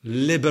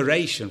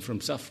liberation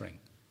from suffering.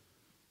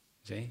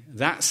 See?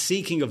 That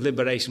seeking of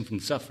liberation from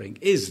suffering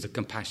is the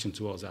compassion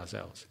towards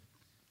ourselves.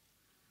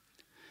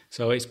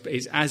 So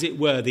it's as it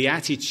were, the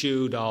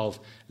attitude of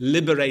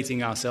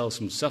liberating ourselves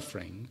from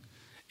suffering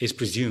is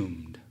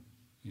presumed.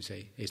 You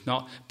see, it's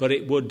not, but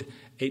it would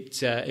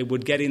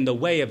get in the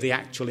way of the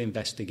actual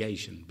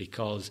investigation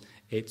because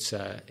it's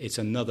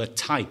another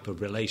type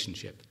of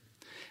relationship.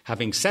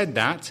 Having said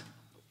that,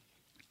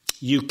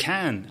 you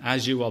can,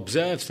 as you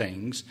observe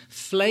things,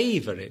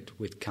 flavour it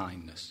with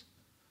kindness.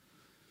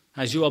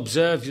 As you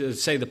observe,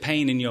 say, the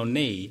pain in your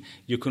knee,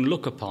 you can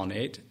look upon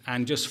it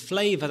and just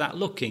flavour that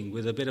looking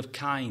with a bit of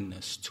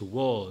kindness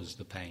towards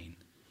the pain.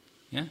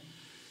 Yeah?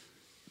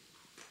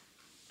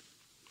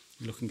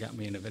 You're looking at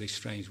me in a very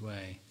strange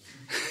way.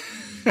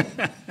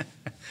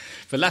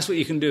 But that's what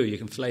you can do. You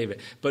can flavour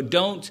it. But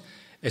don't,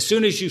 as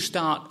soon as you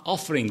start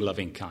offering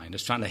loving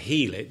kindness, trying to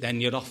heal it,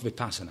 then you're off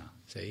vipassana,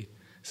 see?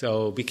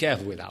 So be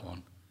careful with that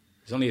one.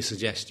 It's only a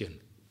suggestion.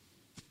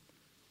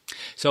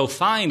 So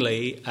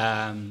finally,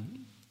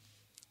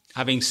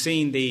 having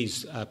seen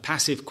these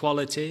passive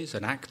qualities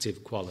and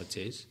active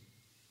qualities,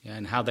 yeah,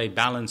 and how they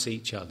balance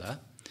each other,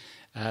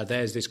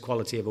 there's this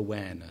quality of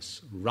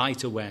awareness,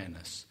 right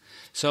awareness.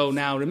 So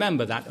now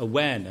remember that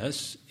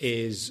awareness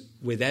is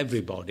with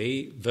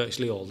everybody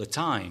virtually all the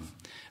time,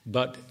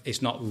 but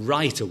it's not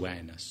right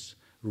awareness.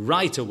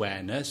 Right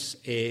awareness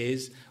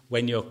is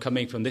when you're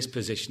coming from this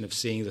position of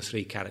seeing the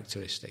three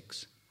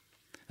characteristics.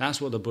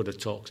 That's what the Buddha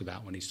talks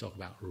about when he's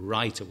talking about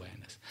right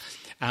awareness.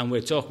 And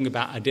we're talking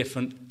about a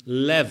different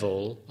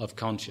level of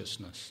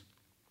consciousness,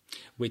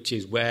 which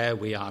is where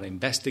we are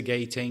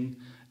investigating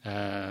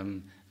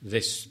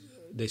this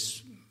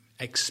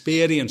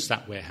experience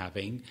that we're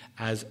having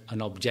as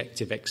an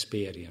objective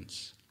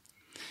experience.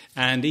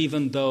 And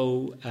even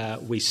though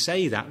we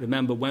say that,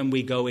 remember, when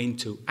we go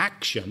into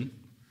action,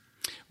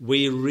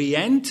 we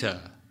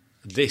re-enter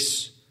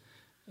this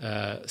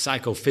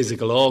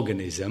psychophysical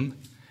organism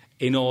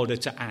in order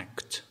to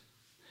act.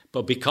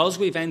 But because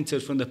we've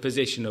entered from the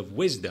position of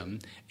wisdom,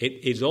 it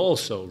is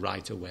also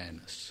right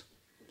awareness.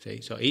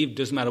 See? So it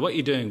doesn't matter what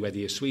you're doing, whether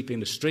you're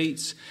sweeping the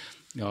streets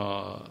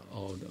or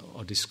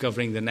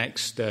discovering the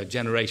next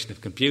generation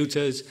of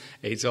computers,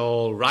 it's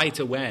all right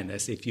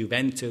awareness if you've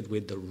entered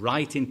with the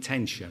right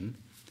intention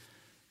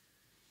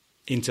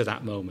into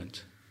that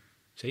moment.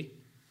 See?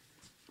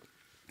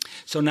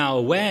 So now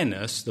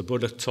awareness, the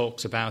Buddha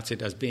talks about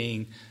it as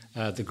being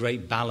the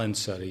great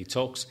balancer.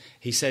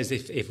 He says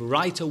if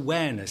right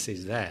awareness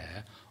is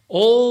there,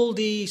 all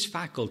these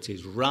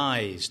faculties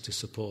rise to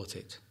support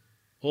it.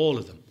 All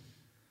of them.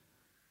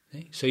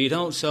 See? So you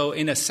don't. So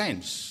in a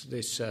sense,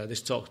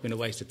 this talk's been a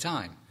waste of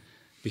time,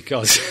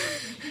 because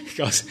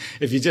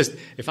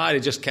if I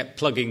had just kept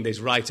plugging this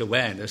right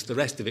awareness, the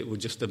rest of it would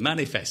just have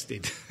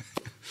manifested.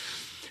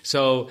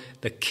 So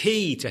the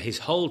key to his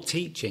whole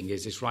teaching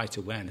is this right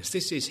awareness.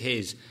 This is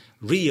his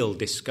real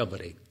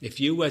discovery. If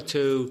you were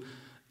to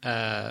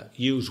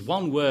use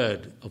one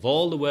word of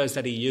all the words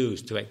that he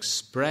used to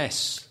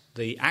express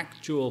the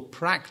actual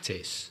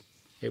practice,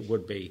 it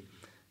would be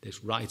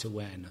this right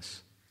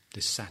awareness,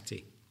 this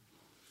sati.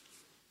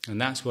 And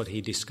that's what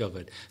he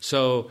discovered.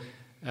 So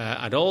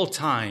at all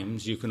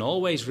times, you can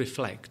always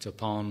reflect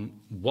upon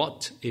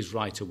what is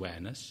right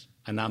awareness,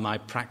 and am I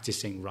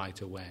practicing right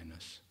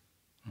awareness?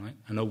 Right?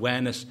 And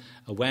awareness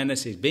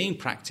is being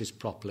practiced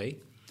properly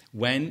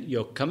when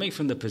you're coming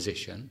from the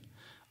position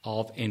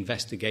of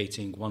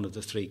investigating one of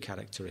the three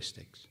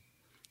characteristics.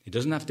 It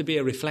doesn't have to be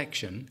a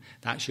reflection,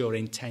 that's your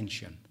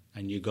intention.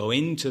 And you go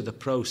into the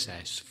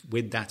process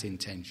with that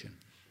intention.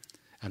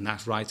 And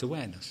that's right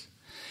awareness.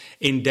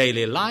 In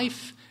daily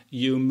life,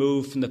 you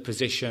move from the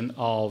position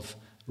of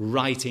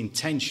right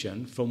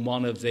intention from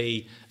one of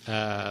the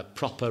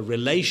proper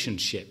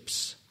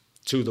relationships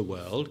to the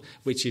world,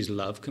 which is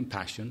love,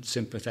 compassion,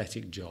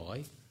 sympathetic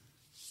joy,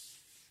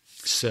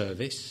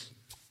 service.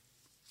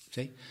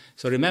 See?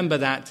 So remember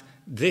that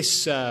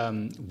this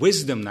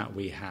wisdom that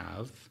we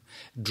have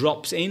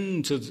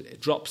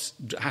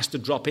has to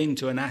drop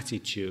into an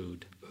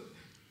attitude.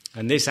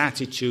 And this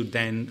attitude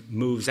then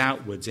moves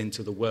outwards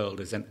into the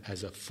world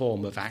as a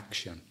form of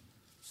action.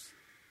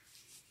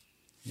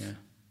 Yeah.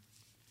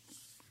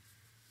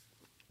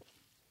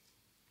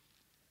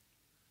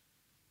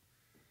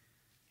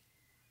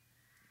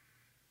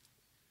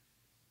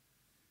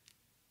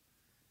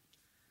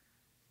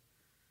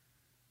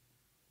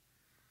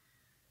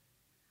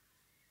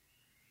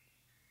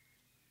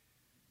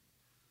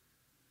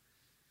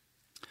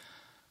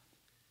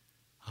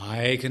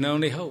 I can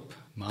only hope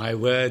my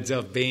words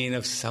have been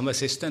of some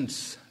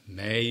assistance.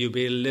 May you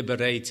be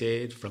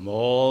liberated from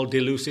all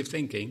delusive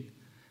thinking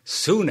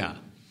sooner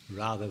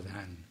rather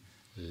than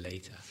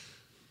later.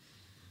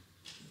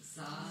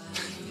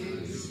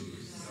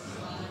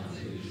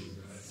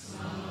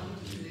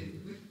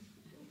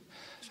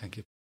 Thank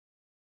you.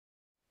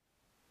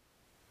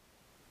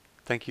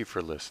 Thank you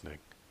for listening.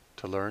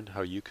 To learn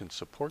how you can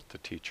support the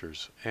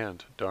teachers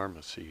and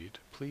Dharma Seed,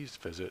 please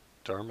visit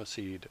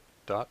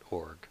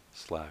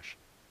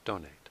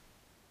dharmaseed.org/donate.